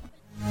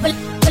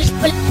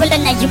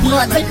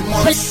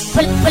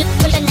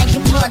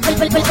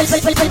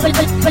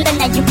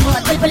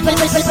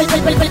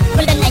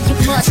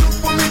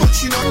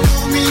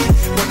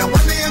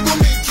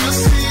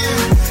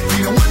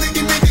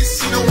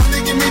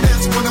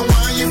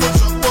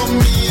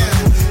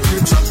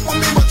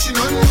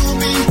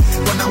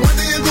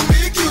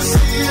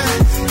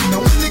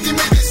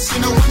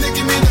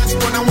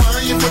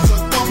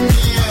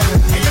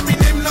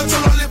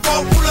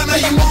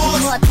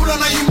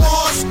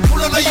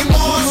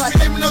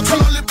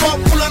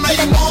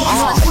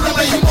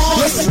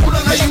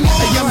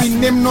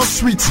 Name no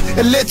sweet,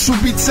 a little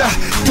bitter.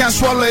 Can't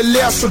swallow a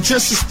layer, so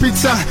just a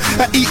pizza.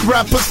 I eat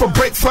rappers for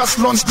breakfast,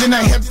 lunch, dinner.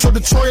 Head to the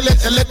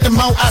toilet and let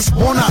them out as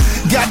bona.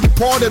 Got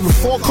deported with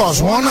 4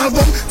 cars, one of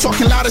them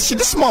talking loud as shit.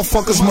 These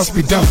motherfuckers must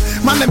be dumb.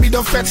 Man, let me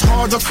the fetch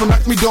hard just for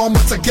knock me down,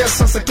 but I guess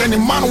since I can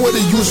man with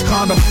a used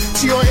condom.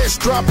 TOS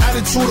drop,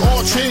 attitude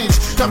all change.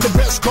 Got the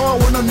best car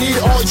when I need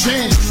all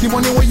change. The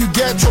money when you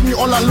get, told me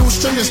all I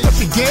lose. Change step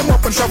the game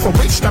up and try for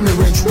reach time in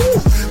range. Woo!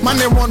 Man,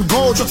 they run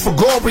gold just for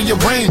gold in your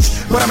range.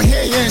 But I'm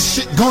here, yeah, and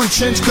shit gon'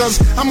 change,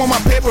 cause I'm on my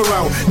paper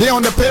route. They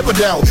on the paper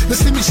down. They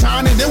see me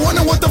shining, they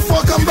wonder what the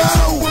fuck I'm about.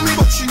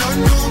 But you don't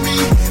know me.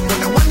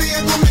 But I one day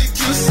I gon' make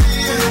you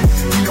see it.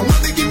 You don't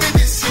wanna give me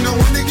this, you don't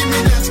wanna give me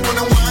that. When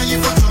I want you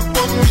for talk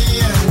on me,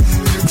 yeah.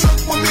 You talk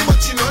on me,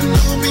 but you don't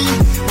know me.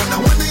 But I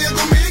one day I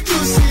gon' make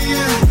you see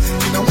it.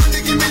 You don't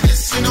wanna give me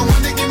this, you don't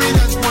wanna give me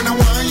that. When I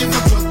want you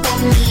for talk on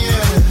me,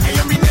 yeah. And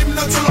you be named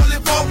not to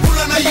lollipop, pull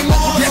on your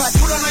mouth. Yes,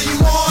 pull on your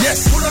mouth. Yes,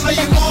 pull on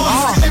your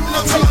mouth. Named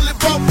not to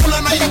lollipop, pull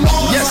on your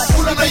mouth. Yes,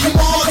 pull on your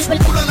mouth.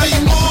 Pull on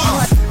your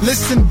mouth.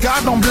 Listen,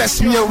 God don't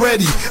bless me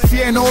already.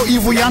 Fear no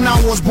evil, y'all now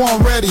was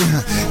born ready.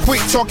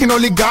 Quick talking,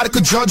 only God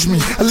could judge me.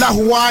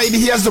 Allahu wide,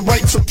 he has the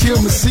right to kill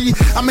me. See,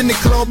 I'm in the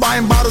club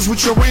buying bottles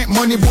with your rent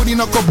money. Booty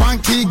no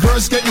banky,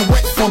 girls getting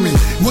wet for me.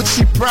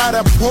 Gucci,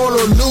 Prada,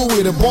 Polo,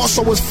 Louis. The boss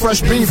always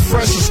fresh, being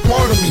fresh is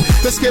part of me.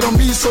 Let's get on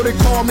me, so they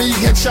call me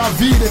HIV.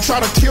 They try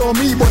to kill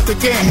me, but they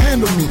can't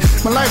handle me.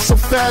 My life's so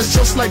fast,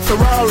 just like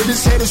Ferrari.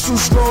 This head is too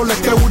slow,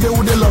 like a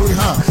lorry,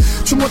 huh?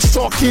 Too much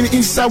talking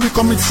inside, we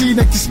come and see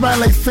that you smile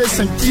like fish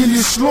and kill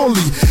you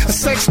slowly. A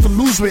sex to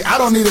lose weight, I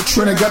don't need a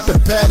trainer. Got the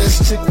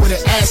baddest chick with an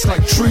ass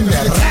like Trina.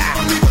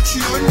 But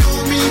you don't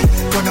know me.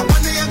 But I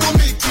one day I gon'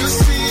 make you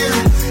see it.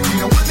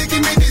 You don't wanna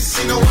give me this,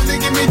 you don't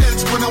wanna give me that.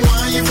 When I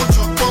want you for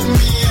talk on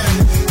me,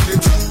 yeah. You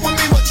talk on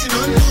me, but you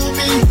don't know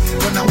me.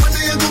 But I one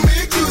day I gon'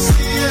 make you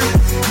see it.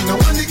 You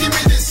don't wanna give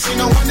me this, you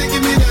don't wanna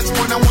give me that.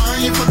 When I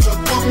want you for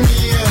talk on me,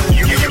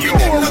 yeah. You're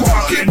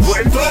walking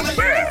with the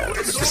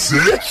best.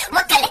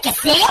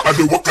 I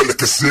do walk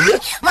like I say.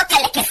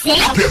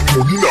 Get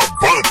money in a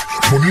bank,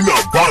 money in a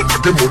bank,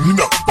 get money in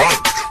a bank,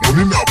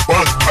 money in a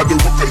bank. I do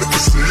walk like I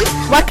say.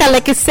 Waka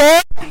like I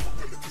say.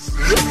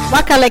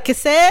 Waka like I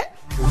say.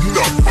 Money in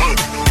a bank,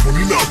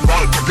 money in a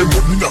bank, get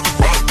money in a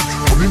bank,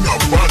 money in a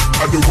bank.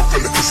 I do walk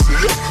like I say,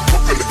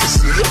 walk like I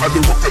say. I do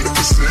walk like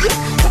I say,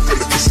 walk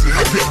like I say.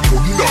 I get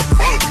money in a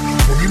bank,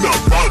 money in a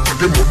bank,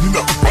 get money in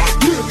a bank,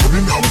 money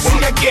in a bank. See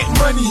I get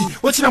money,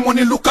 watching that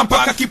money look and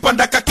back. I keep on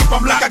that, I keep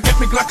on black. I get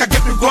me black, I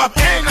get me go up.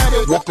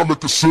 Walk like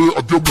I say,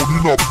 I get money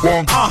in a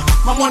bank.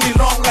 My money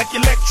long like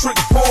electric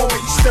pole.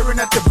 You staring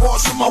at the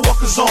boss with my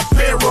workers on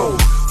payroll.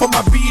 For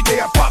my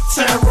B-day, I pop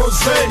 10 rose.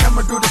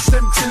 I'ma do the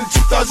same till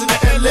 2000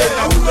 in LA.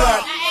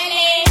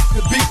 The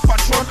big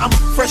patron, I'm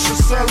fresh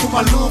as hell with my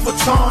Louis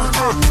Vuitton.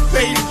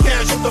 Paid in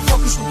cash, what the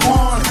fuck is the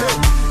one?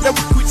 Let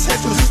me quit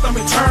heads to the system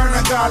in turn.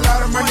 I got a lot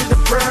of money to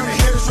burn, and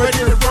haters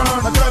ready to run.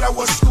 I thought I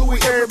was cool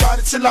with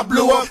everybody till I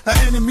blew up. The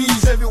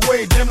enemies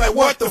everywhere, them like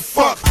what the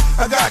fuck?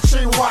 I got a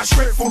chain watch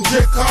straight from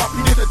Jacob.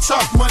 You need a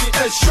tough money,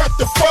 and shut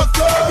the fuck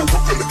up. I do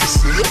walk like I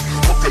say,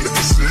 walk like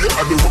I say.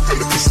 I do walk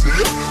like I say,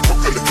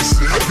 walk like I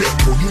say. I get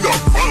money in a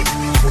bank,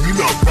 money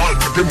in a bank,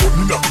 I get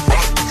money in a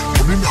bank,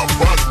 money in a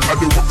bank. I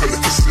do walk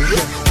like I say,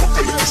 walk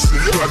like I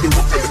say. I do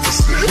walk like I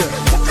say,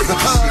 walk like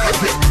I say. I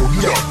get money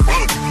in a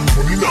bank,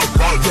 money in a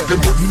bank, I get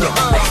money in a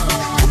bank,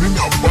 money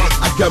in a bank.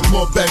 I got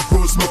more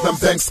bankrolls, more than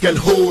banks can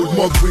hold.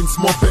 More greens,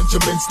 more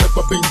Benjamins,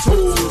 never been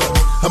told.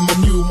 I'm a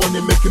new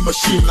money making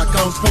machine,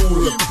 account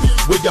full.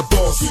 Where your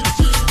boss?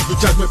 You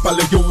charge me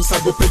palayones, I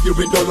go pay you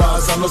in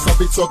dollars. I know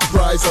sabi talk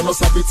price, I know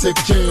sabi take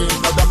chain.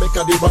 Now that make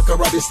a the rocker,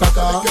 I the stacker.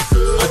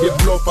 I the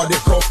bluff, I the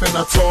cough and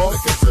I talk.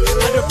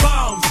 I the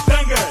bounce,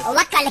 bang it.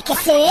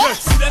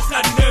 Yes, that's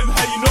not the name,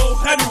 how you know,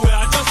 anywhere.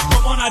 I just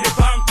come on at the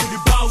bank with the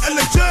bounce.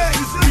 LJ.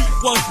 This beat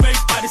was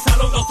made by the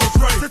salon Dr.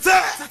 Dre.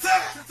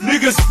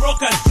 Niggas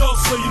broke as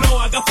jokes, so you know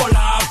I got for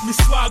life. Me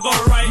swag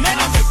alright, and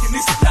I'm making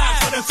this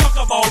stack. So they talk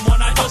about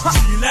money, I just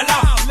chill and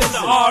laugh.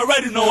 Listen, I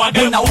already know I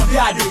got now they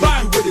are the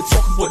bank where they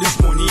talk about this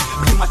money.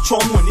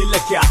 Premature money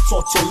like I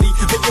totally.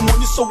 Make the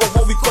money so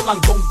what we call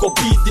and don't go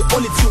be the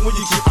only thing when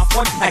you keep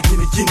afford like in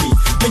a guinea.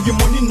 Make your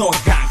money no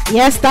gang.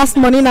 Yes, that's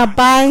Money in a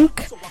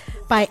Bank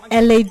by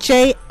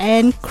LAJ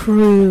and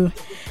crew.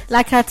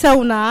 Like I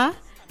tell now,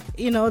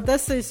 you know,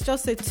 this is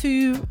just a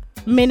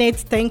 2-minute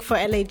thing for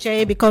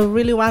LAJ because we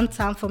really want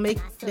time for make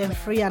them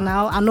free and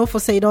now. I know for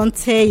say don't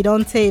take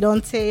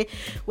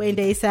when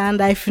they say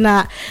and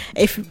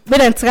if we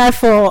don't try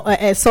for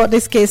sort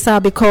this case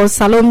out because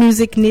salon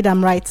music need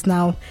them right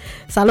now.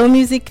 Salon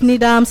music need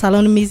them.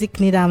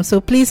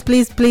 So please,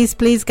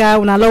 guys,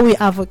 when allow we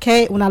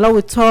advocate, when allow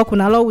we talk,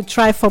 when allow we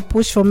try for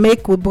push for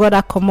make we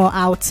brother come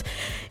out.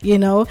 You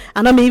know,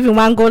 I don't even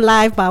want to go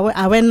live, but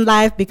I went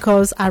live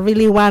because I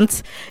really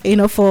want, you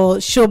know,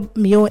 for show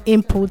me own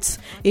inputs,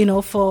 you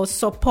know, for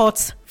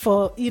support,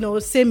 for, you know,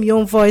 say my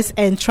own voice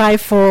and try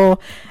for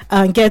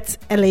get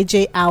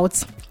LAJ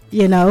out,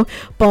 you know.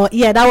 But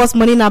yeah, that was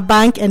Money in a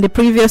Bank, and the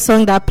previous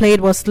song that I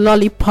played was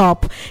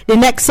Lollipop. The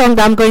next song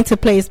that I'm going to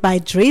play is by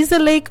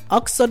Drizzly,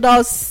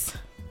 Oxodos.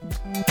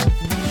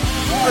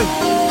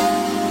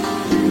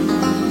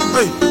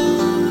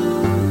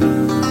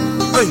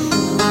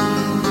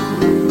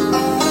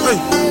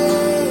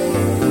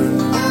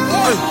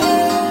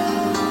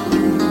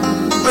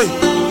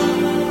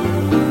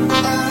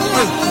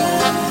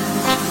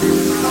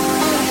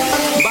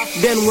 Back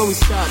then when we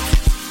start,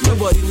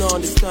 nobody no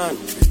understand.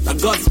 Now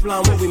God's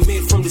plan what we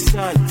made from the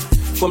stand.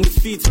 From the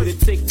feet we they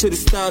take to the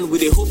stand. We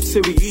they hope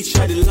say we reach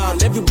at the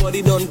land.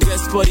 Everybody don't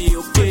dress for the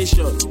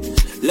occasion.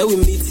 Let we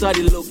meet at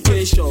the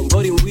location.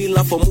 Got in wheel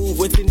and for move,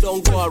 waiting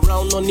don't go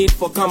around. No need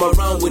for come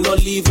around, we not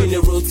leaving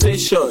the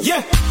rotation.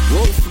 Yeah,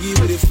 won't free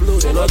with the flow,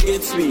 they not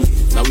get me.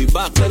 Now we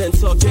back let them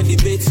talk and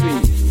debate me.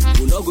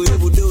 We not go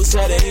able do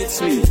side they hate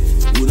me.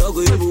 We not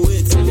go able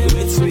wait till they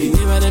wait me.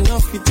 Never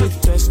enough we take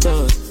test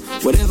us.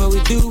 Whatever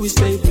we do, we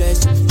stay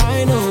blessed.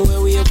 I know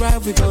when we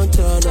arrive, we gon'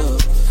 turn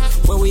up.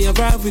 When we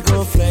arrive, we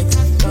gon' flex.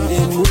 We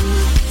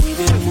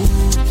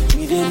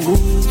didn't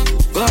move.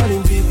 God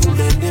in people,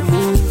 then they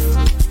move.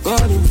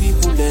 God in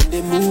people, then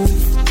they move.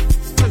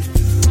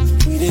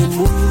 We didn't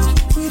move.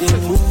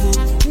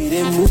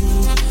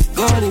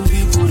 God in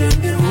people,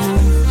 then they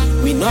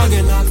move. We not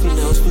get nothing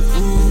else to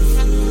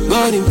prove.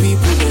 God in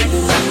people, then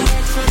they move.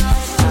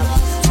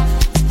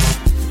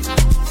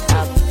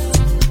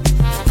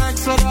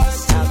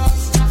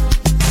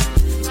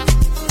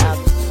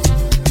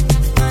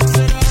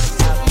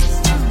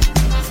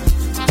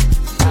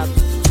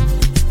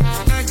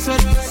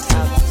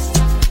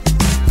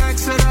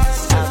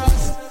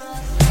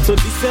 So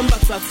December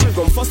 30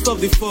 from first of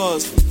the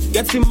first.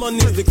 Getting money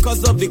is the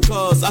cause of the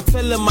cause. I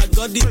tell them my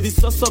God is the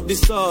source of the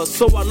source.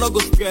 So I not go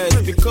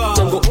stress because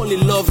I go only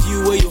love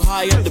you when you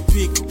high at the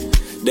peak.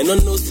 They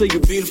don't know so you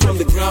build from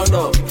the ground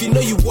up. If you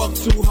know you work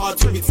too hard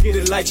to be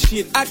treated like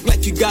shit, act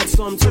like you got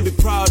something to be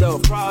proud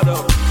of.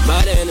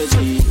 Bad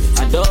energy,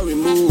 I don't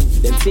remove.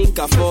 Then think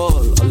I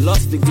fall, I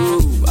lost the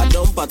groove. I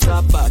don't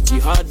patap back,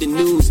 you heard the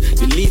news.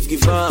 The leaf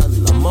give on,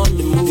 I'm on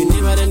the move. You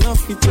never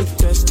enough, we take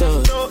test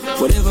us.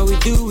 Whatever we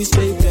do, we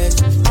stay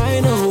blessed.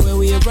 I know when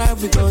we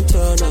arrive, we gon'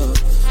 turn up.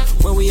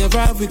 When we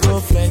arrive, we gon'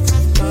 flex.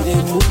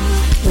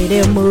 We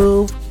didn't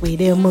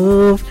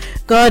move.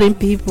 God in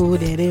people,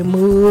 they didn't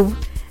move.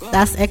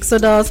 That's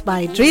Exodus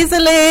by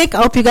Drizzly. I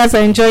hope you guys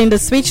are enjoying the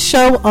Switch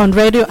Show on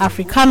Radio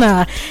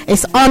Africana.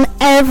 It's on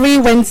every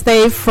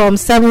Wednesday from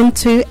 7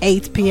 to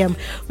 8 p.m.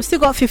 We still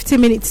got 15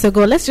 minutes to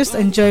go. Let's just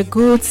enjoy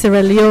good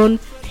Sierra Leone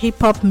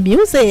hip-hop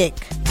music.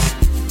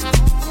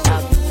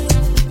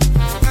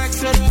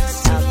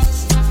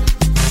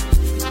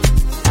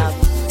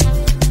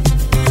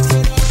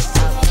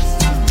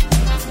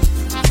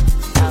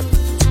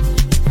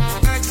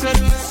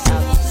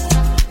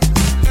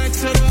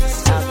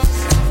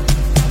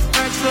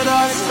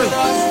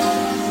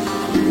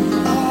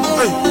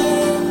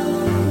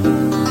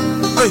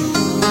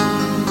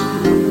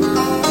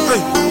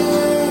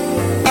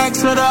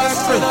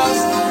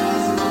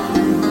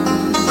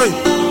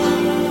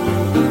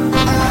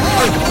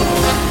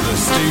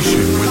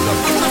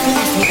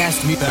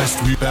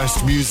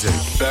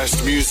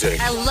 Best music.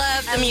 I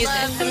love the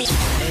music.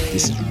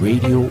 This is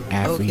Radio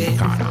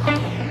Africana.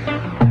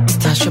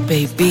 Tasha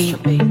baby.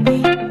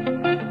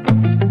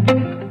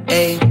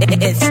 Hey,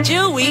 It's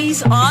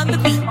Chewy's on the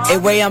beat. Hey,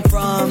 where I'm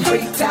from,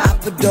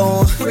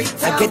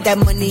 Apadon. I get that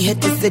money, hit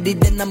the city,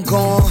 then I'm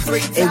gone.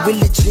 Hey, we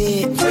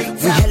legit,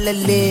 we hella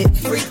lit.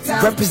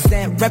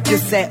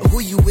 Represent who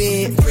you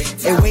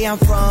with. Hey, where I'm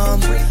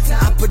from,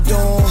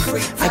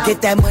 Apadon. I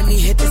get that money,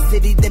 hit the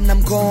city, then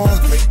I'm gone.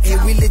 Hey,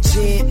 we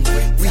legit,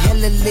 we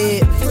hella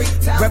lit.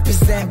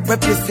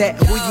 Represent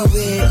who you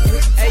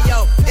with. Hey,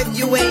 yo, if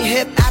you ain't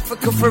hip,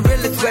 Africa for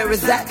real is where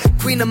it's at.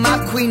 Queen of my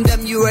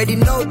queendom, you already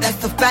know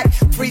that's a fact.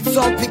 Free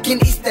tall picking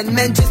Eastern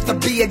men just to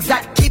be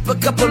exact. Keep a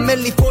couple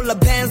milli full of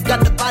bands,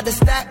 got the body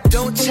stack.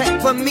 Don't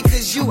check for me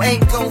cause you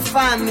ain't gon'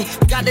 find me.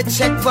 Gotta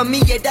check for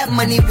me, yeah, that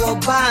money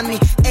won't buy me.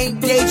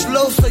 Ain't gauge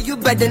low, so you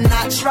better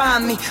not try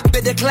me.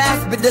 Better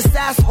class, better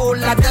size, whole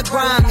lot of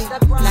grimy.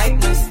 Like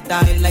my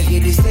style, I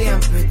hear they say I'm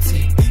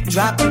pretty.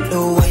 Drop it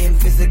low, I am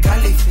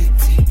physically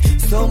fit.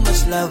 So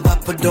much love I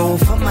put on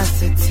for my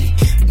city.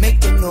 Make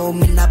them know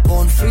me not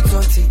born free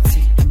to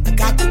titty. I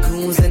got the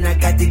goons and I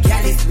got the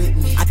galleys with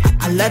me.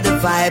 I love the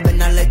vibe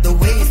and I like the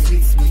way it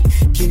sweets me.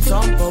 King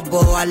Tom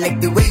Bobo, I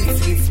like the way it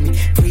sweets me.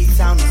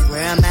 Freetown is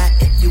where I'm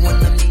at if you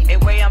wanna meet. Hey,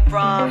 where I'm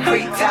from,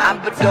 Freetown,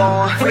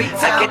 Badon.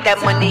 I get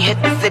that money,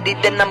 hit the city,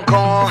 then I'm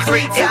gone.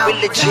 Hey, we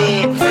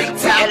legit, we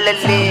hella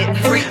lit.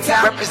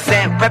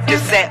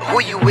 Represent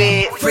who you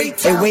with.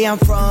 Hey, where I'm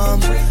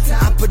from,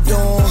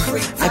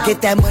 Apadon. I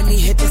get that money,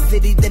 hit the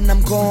city, then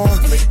I'm gone.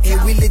 Hey,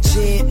 we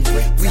legit,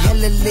 we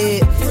hella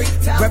lit.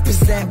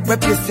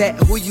 Represent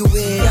who you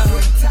with.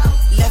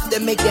 Left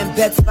them making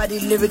bets by the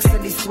lyrics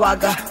and the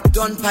swagger.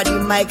 Done party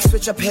mic,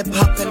 switch up hip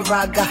hop and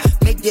raga.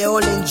 Make they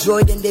all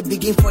enjoy, then they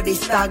begin for the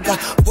stagger.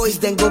 Boys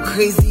then go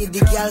crazy, the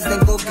girls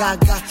then go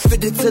gaga.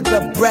 Fit it to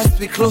the breast,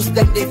 we close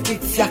then they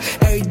fix ya.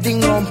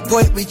 Everything on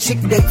point, we chick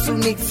then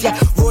tunics ya.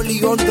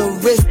 Rollie on the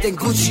wrist, then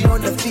Gucci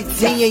on the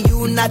feet ya. Me and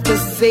you not the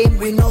same,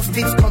 we no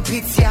fix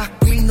compete ya.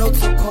 We know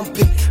to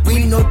compete,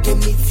 we know they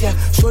meet ya.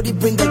 Shorty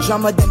bring the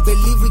drama, then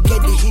believe we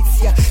get the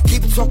hits ya.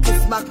 Keep talking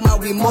smack, man,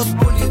 we must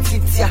pull you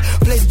tits ya.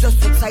 Place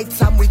just too tight,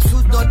 time we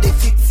too not they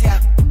fit ya.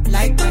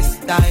 Like my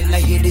style, I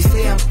hear they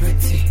say I'm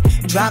pretty.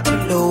 Drop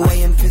it low, I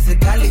am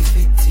physically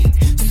fit.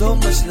 So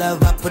much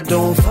love I put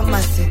on for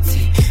my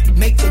city.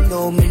 Make them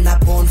know me not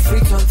born free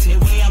to titty.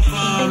 Where I'm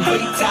from,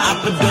 I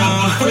put on.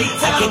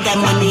 I get that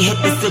money, hit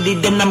the city,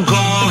 then I'm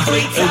gone.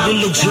 Hey, we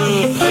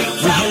legit,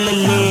 we hella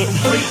lit.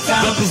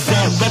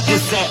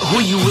 Represent who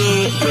you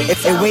with.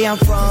 Hey, where I'm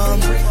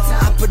from,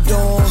 I put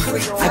on.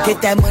 I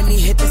get that money,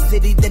 hit the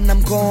city, then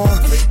I'm gone.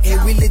 Hey,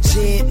 we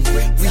legit,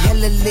 we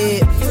hella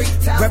lit.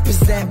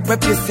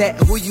 Represent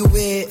who you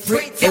with.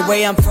 Hey,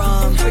 where I'm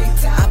from,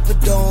 I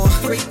put on.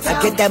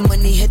 I get that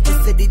money, hit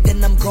the city,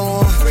 then I'm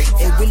gone.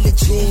 Hey, we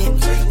legit,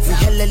 we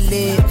hella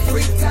lit.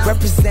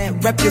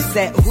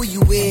 Represent who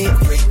you with.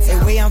 Hey,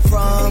 where I'm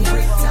from,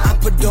 I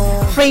put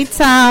on.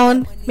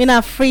 Freetown,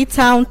 Mina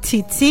Freetown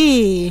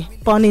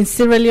TT, born in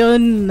Sierra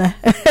Leone.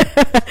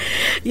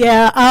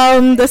 Yeah,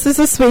 this is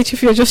a switch.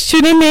 If you're just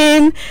tuning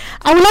in,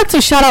 I would like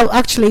to shout out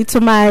actually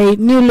to my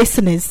new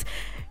listeners,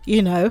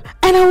 you know,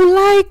 and I would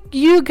like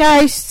you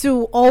guys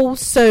to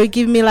also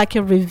give me like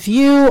a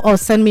review or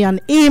send me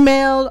an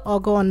email or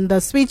go on the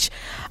Switch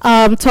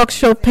talk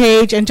show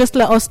page and just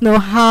let us know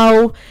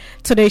how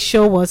today's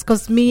show was,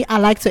 because me, I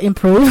like to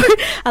improve.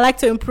 I like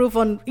to improve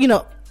on, you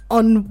know,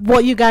 on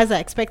what you guys are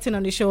expecting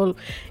on the show.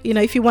 You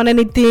know, if you want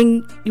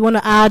anything you want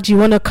to add, you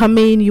want to come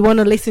in, you want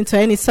to listen to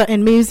any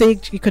certain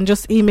music, you can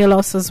just email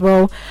us as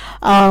well.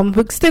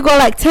 We still got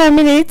like 10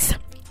 minutes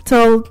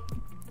till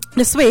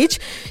the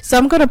switch, so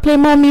I'm gonna play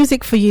more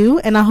music for you,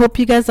 and I hope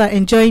you guys are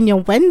enjoying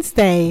your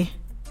Wednesday.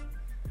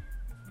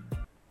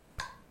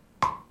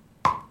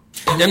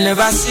 Them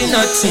never see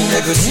nothing,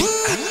 they go see.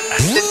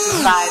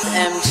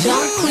 5M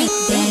Don't quit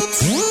that.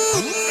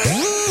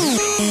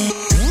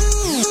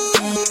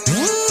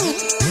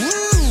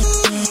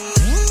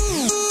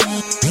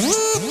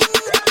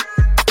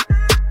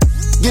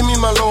 Give me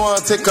my lower,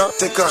 take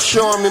her.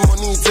 Show me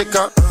money, take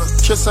her.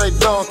 She side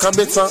dark, a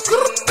better.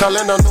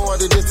 Calendar know what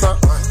the data.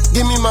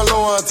 Give me my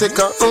lower, take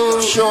her.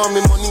 Show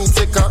me money,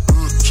 take her.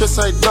 She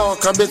side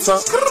dark, a better.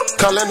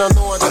 Calendar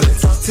know what the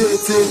data.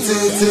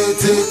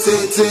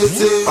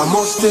 I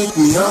must take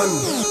me on.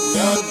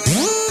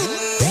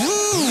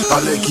 I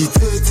like it.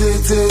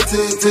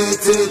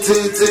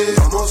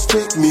 I must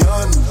take me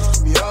on.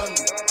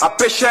 A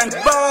patient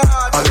bad.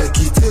 I like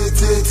it.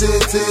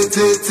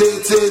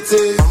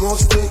 I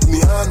must take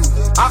me on.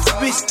 Axe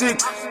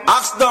Bistic,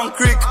 Axe Down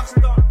Creek.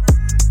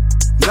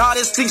 Now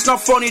this thing's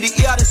not funny. The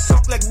ear they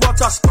suck like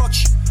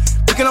butterscotch.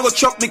 You cannot go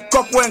chop me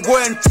cup when go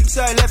and think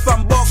I left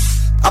and buff.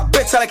 I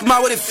bet I like my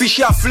with the fish.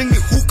 I fling the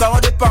hook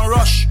out they pan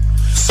rush.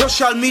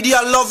 Social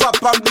media lover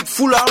pan big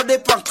full out they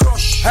pan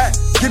crush. Hey,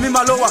 give me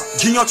my lower,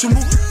 junior to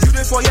move. You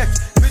there for yet?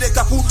 The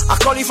kapu, I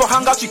call you for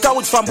hangout, you can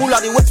with Fambula.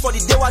 They wait for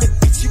the day where they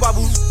beat you babu.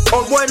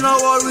 Oh boy, no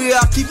worry,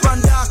 I keep on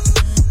that.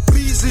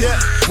 Busy,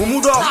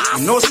 Mumudo,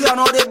 no see I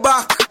know they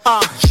back.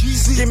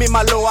 Cheesy. Give me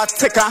my lower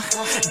ticker,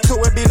 to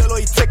a below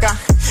it ticker.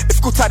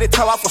 If kuta the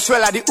tower for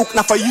swell at the hook,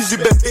 now for use the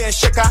baby and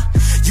shaker.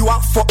 You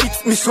want for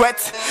it, me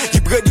sweat.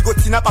 You bread, you go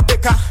tin up a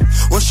baker.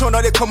 When show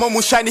now they come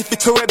on, shine if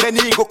it's a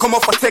Benny, go come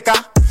on for taker.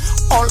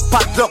 All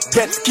padlock,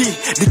 get key.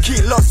 The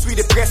key lost with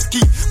the press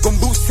key.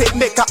 Gumbo say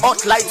make a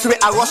hot light to it.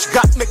 A rush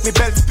got make me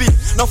belt speed.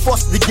 Now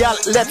force the girl,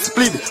 let's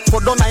bleed.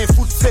 For done in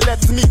food, say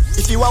let me.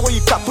 If you want where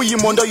you tap with you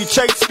mondo, you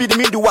check speed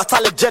me do what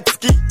I jet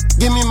ski.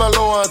 Give me my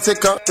lower,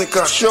 take her.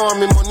 Show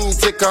me money,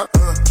 take her.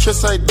 She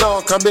side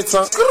dog, a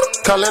better.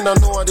 Calendar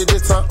know what the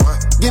data.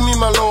 Give me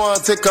my lower,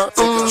 take her.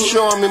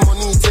 Show me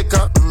money, take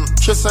her.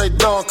 She side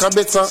dog, a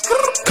better.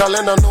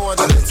 Calendar know what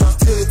the data.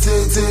 I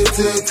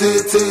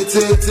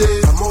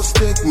must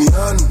take me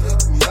on.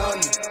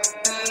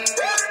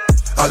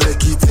 I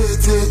like it,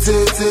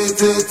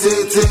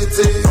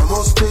 I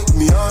must take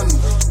me on.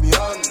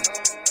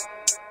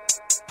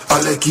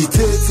 I like it,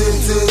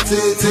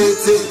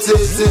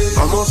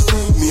 I must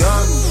take me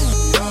on.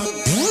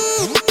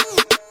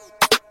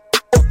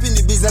 Open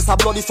the business, a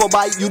bloody for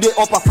buy. You dey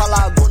up a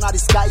fella, go na the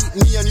sky.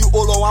 Me and you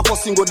all on one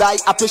person go die.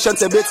 A patient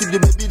a bit if the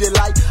baby they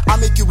lie. I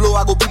make you blow,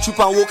 I go put you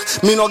pan walk.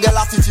 Me no get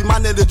laugh if you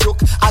man in the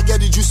joke. I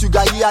get the juice, you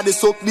got here the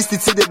soap. This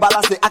see the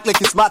balance, they act like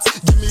it's smart.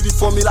 Give me the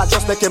formula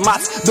just like a mat.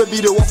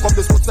 Baby they walk up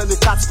the spot and the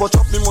cats. For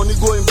chop me money,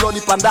 go in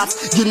bloody pan that.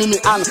 Give me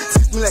hand,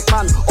 sit me like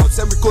man. All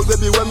time we call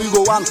baby when we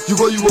go on. You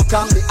go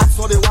calm. The act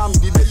for the one.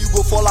 The day you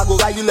go fall, I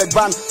go ride you like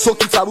van. So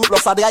kids are root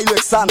lost, I you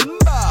extend.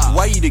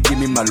 Why you dey give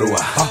me my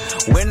lower?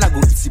 When I go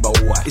eat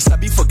Ibawa, it's a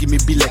bit for give me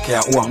be like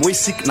a one. We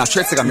sick na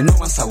church I me no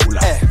one saula.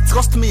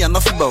 Trust me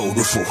enough about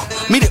Odofo.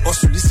 Me the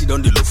also listen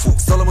on the lofo.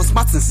 Solomon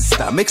Smart and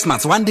sister make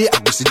smart. One day I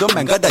go sit down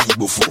and gather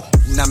Ibofo.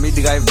 Na me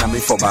drive na me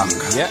for bang.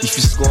 If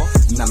you score,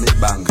 na me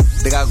bang.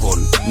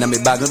 Dragon, na me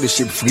bag no the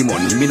shape free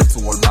money. Me not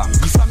to all bang.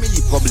 The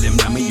family problem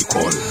na me you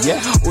call.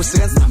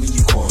 Oceans na me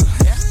you call.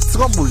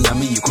 Trouble na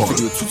me you call.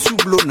 You tutu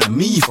blow na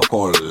me for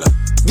call.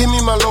 Give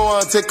me my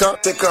lower, take her.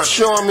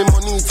 Show me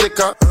money,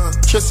 take her.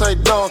 She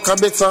side dog, a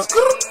better.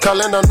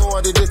 Calendar know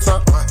what the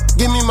data.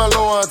 Give me my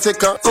lower,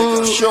 take her.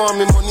 Show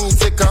me money,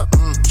 take her.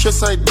 She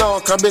side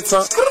dog, a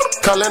better.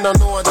 Calendar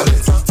know what the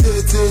data.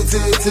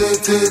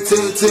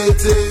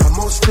 I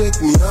must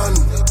take me on.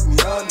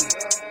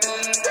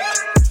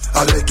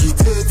 I like it.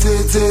 I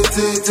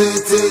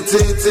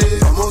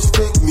must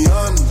take me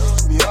on.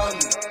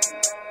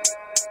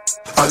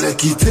 I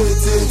like it,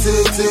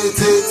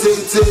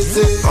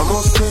 I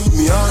must take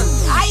me on.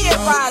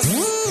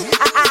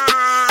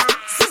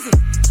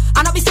 I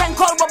know be send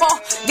call bobo,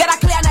 get a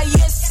clear na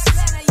yes.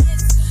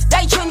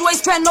 They change way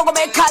spend no go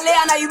make Kale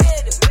and I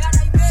read.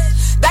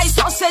 They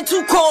so say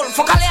too cold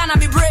for Kale and I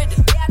be bread.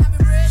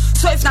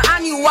 So if na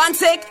and you want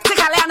take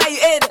Kale and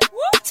you head.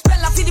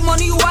 Spend la for the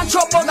money you want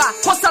chop burger.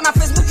 Post on a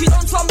Facebook you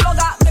don't turn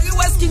blogger. Maybe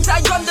West King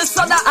I join the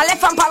soda. I left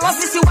from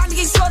Palos you want to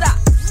get soda.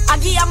 I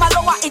give you my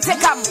lower, it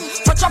take 'em.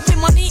 For chopping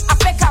money, I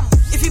fake 'em.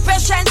 If you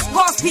patient, go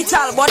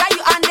hospital. But are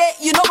you under,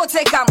 you know go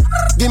take 'em.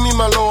 Give me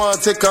my lower,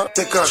 take her.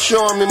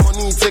 Show me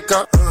money, take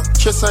her.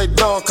 She side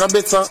dog, a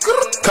better.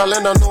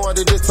 Calendar know what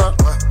the data.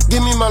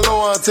 Give me my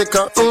lower, take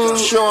her.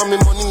 Show me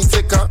money,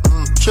 take her.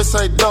 She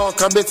side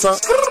dog, a better.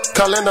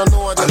 Calendar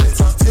know what the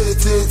data.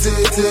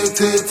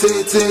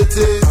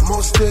 I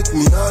must take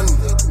me on.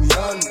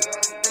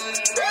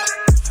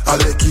 I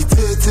like it,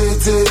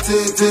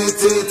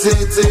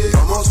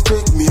 I must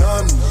take me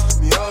on.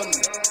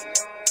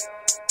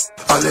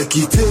 I like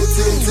it,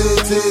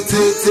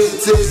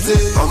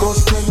 I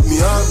must take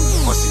me on.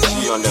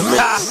 On the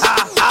mix.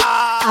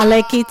 I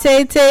like it,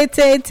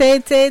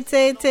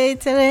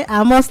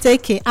 I must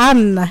take it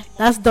on.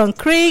 That's Don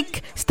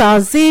Creek,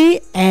 Star Z,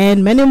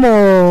 and many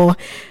more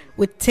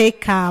with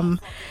Take I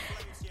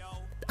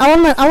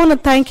wanna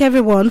thank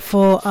everyone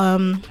for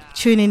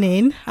tuning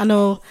in. I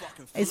know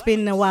it's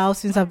been a while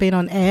since I've been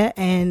on air,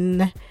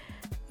 and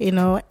you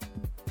know,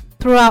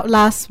 throughout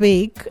last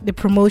week the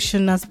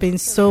promotion has been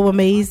so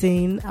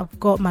amazing. I've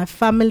got my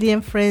family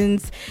and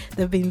friends.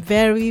 They've been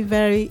very,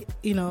 very,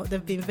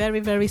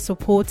 very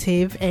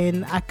supportive,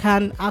 and I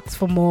can't ask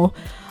for more.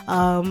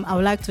 I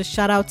would like to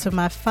shout out to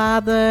my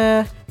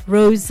father,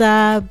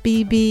 Rosa,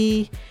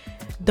 BB,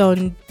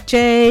 Don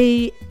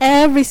J,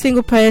 every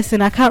single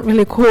person. I can't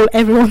really call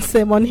everyone's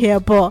name on here,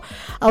 but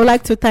I would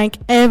like to thank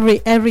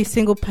every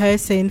single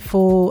person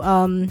for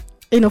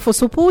for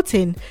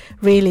supporting.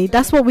 Really,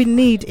 that's what we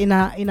need in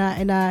our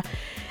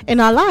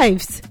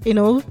lives.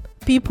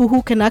 People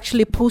who can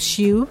actually push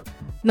you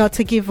not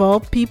to give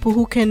up. People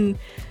who can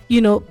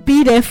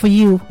be there for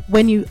you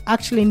when you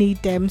actually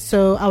need them.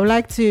 So I would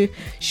like to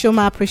show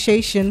my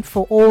appreciation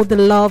for all the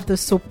love, the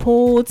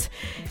support.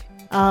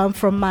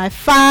 From my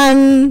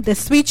fan, the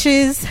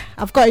Switches.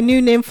 I've got a new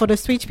name for the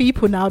Switch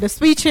people now. The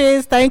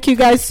Switches. Thank you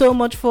guys so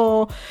much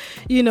for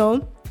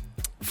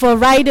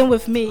riding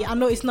with me. I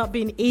know it's not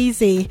been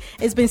easy.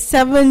 It's been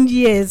 7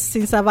 years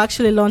since I've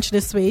actually launched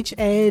the Switch,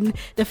 and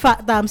the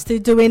fact that I'm still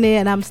doing it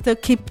and I'm still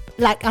keep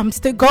like I'm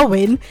still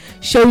going,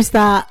 shows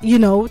that, you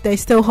know,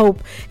 there's still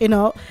hope, you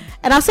know.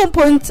 And at some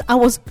point I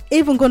was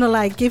even gonna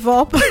like give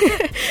up,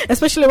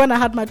 especially when I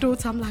had my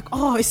daughter. I'm like,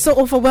 oh, it's so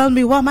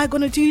overwhelming, what am I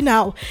gonna do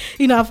now?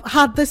 You know, I've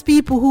had these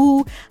people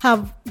who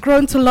have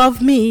grown to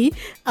love me,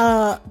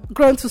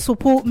 grown to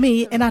support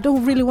me, and I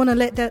don't really want to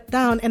let that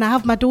down, and I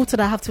have my daughter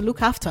that I have to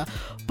look after.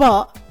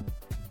 But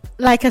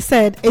like I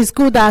said, it's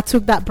good that I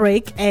took that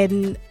break,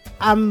 and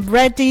I'm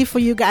ready for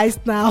you guys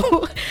now.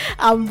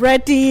 I'm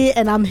ready,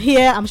 and I'm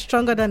here. I'm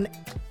stronger than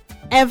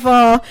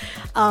ever.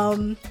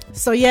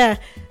 So yeah,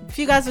 if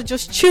you guys are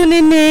just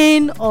tuning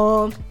in,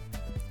 or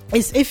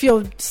if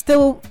you're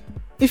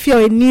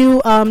a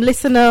new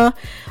listener,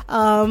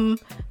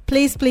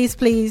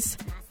 please,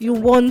 you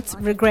won't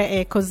regret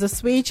it, because the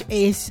Switch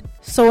is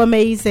so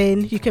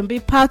amazing. You can be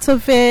part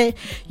of it,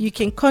 you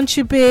can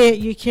contribute,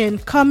 you can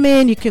come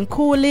in, you can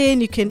call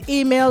in, you can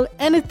email,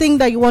 anything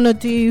that you want to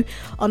do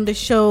on the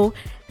show.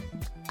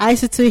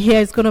 IC2 here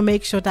is going to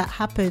make sure that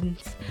happens.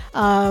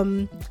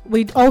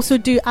 We also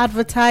do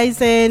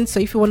advertising,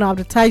 so if you want to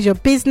advertise your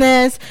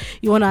business,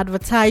 you want to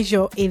advertise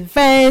your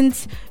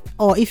events,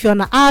 or if you're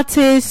an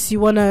artist,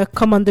 you want to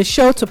come on the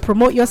show to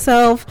promote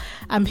yourself,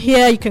 I'm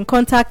here. You can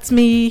contact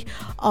me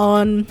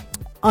on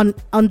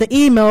the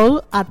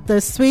email at the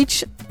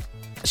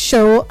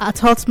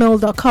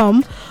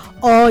switchshow@hotmail.com,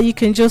 or you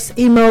can just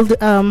email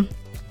you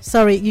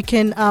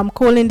can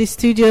call in the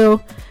studio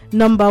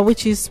number,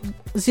 which is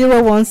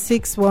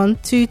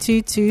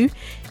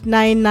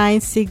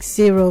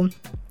 0161-222-9960.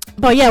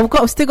 But yeah,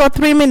 we've still got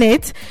 3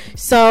 minutes,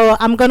 so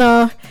I'm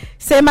gonna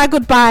say my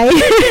goodbye.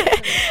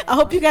 I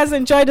hope you guys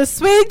enjoy the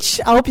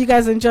Switch.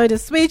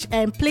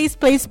 And please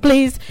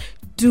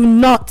do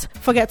not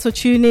forget to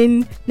tune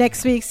in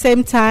next week,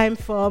 same time,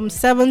 from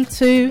 7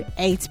 to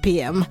 8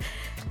 p.m.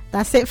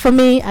 That's it for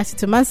me.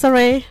 IC2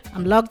 Mansare.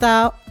 I'm logged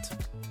out.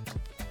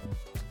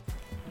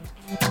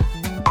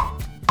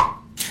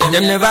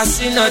 Them never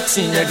see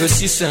nothing, they go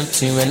see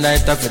something. When I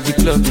talk at the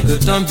club, they go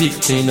turn big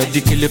thing. No the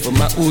killer for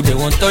my hood, they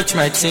won't touch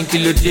my thing.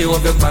 Kilo day,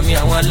 won't be for me,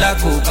 I want like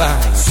go back.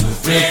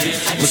 Supreme,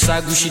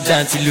 Musagushi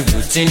down till you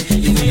routine.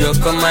 Even your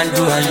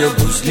commando and your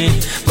boosting.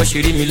 But she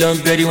read me long,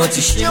 very want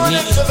to share me.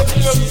 I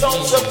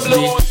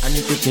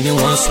need to pin in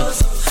one shot.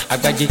 I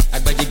got it,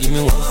 give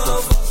me one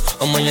shot.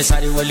 I'm on your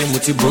side, wale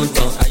muti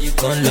bonton. Are you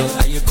con low,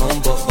 are you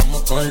combo? I'm a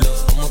combo,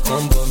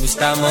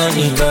 Mr.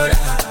 Money, Lord.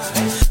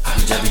 I'm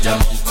jam,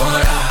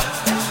 Kora.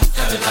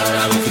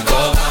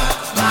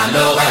 My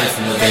love wife,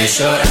 no they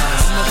sure.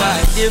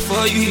 I'm there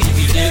for you, if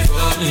you there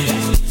for me.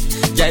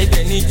 Jai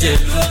Benny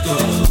Jeluto.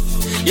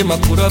 You ma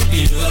put up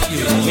in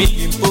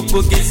me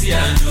popo kesi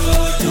and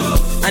loto.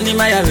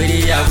 Animaya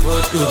very a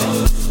photo.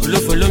 Ulo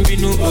follow me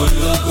no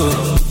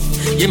ologo.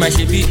 You ma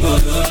shebi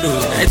olodo.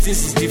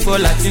 1964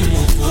 Latin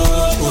mofo.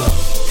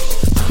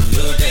 I'm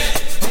loaded.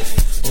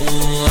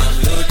 I'm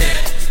loaded.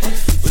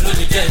 Ulo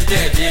ni dead.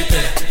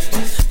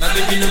 My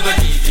baby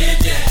nobody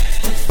dead.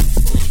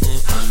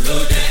 I'm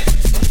loaded.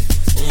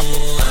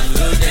 I'm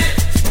loaded.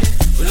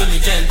 Follow me,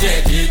 dead.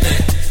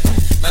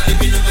 My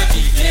baby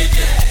nobody dead.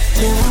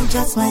 They want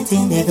just my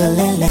thing, they go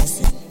learn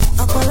lesson.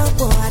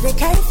 Okolopo, they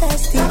carry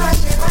festive.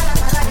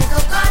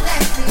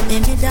 They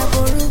need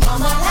double room. I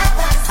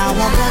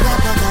want brother,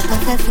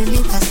 don't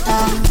feel pasta.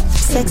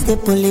 Sex the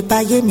bully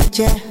by me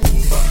chair.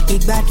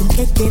 Igbadun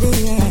kekere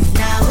yen.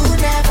 Now who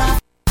never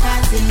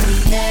fancy me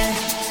there?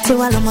 To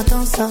all of my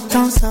tonso.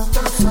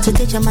 To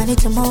take your money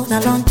to more na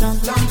London.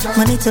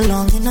 Money too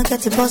long, you don't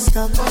get to bust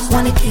up.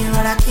 Money can't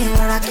rara.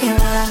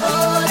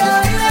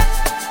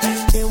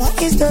 They want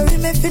history,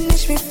 may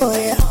finish me for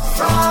ya.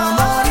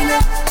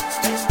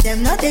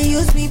 Them not they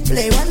use me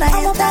play when I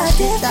enter that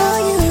for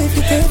you if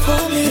you pay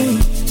for me.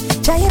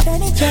 Jaya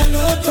Benny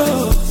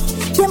Jaloto.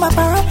 Yeah, my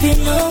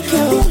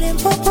Pinocchio. Feeling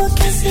popo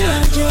kissy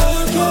and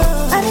Jojo.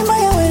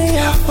 Animaya with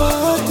your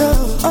photo.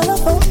 All of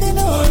them they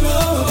know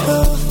loco.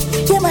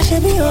 Yeah, my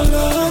Chevy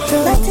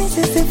Oloto.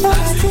 1964, I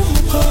see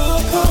my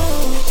Coco.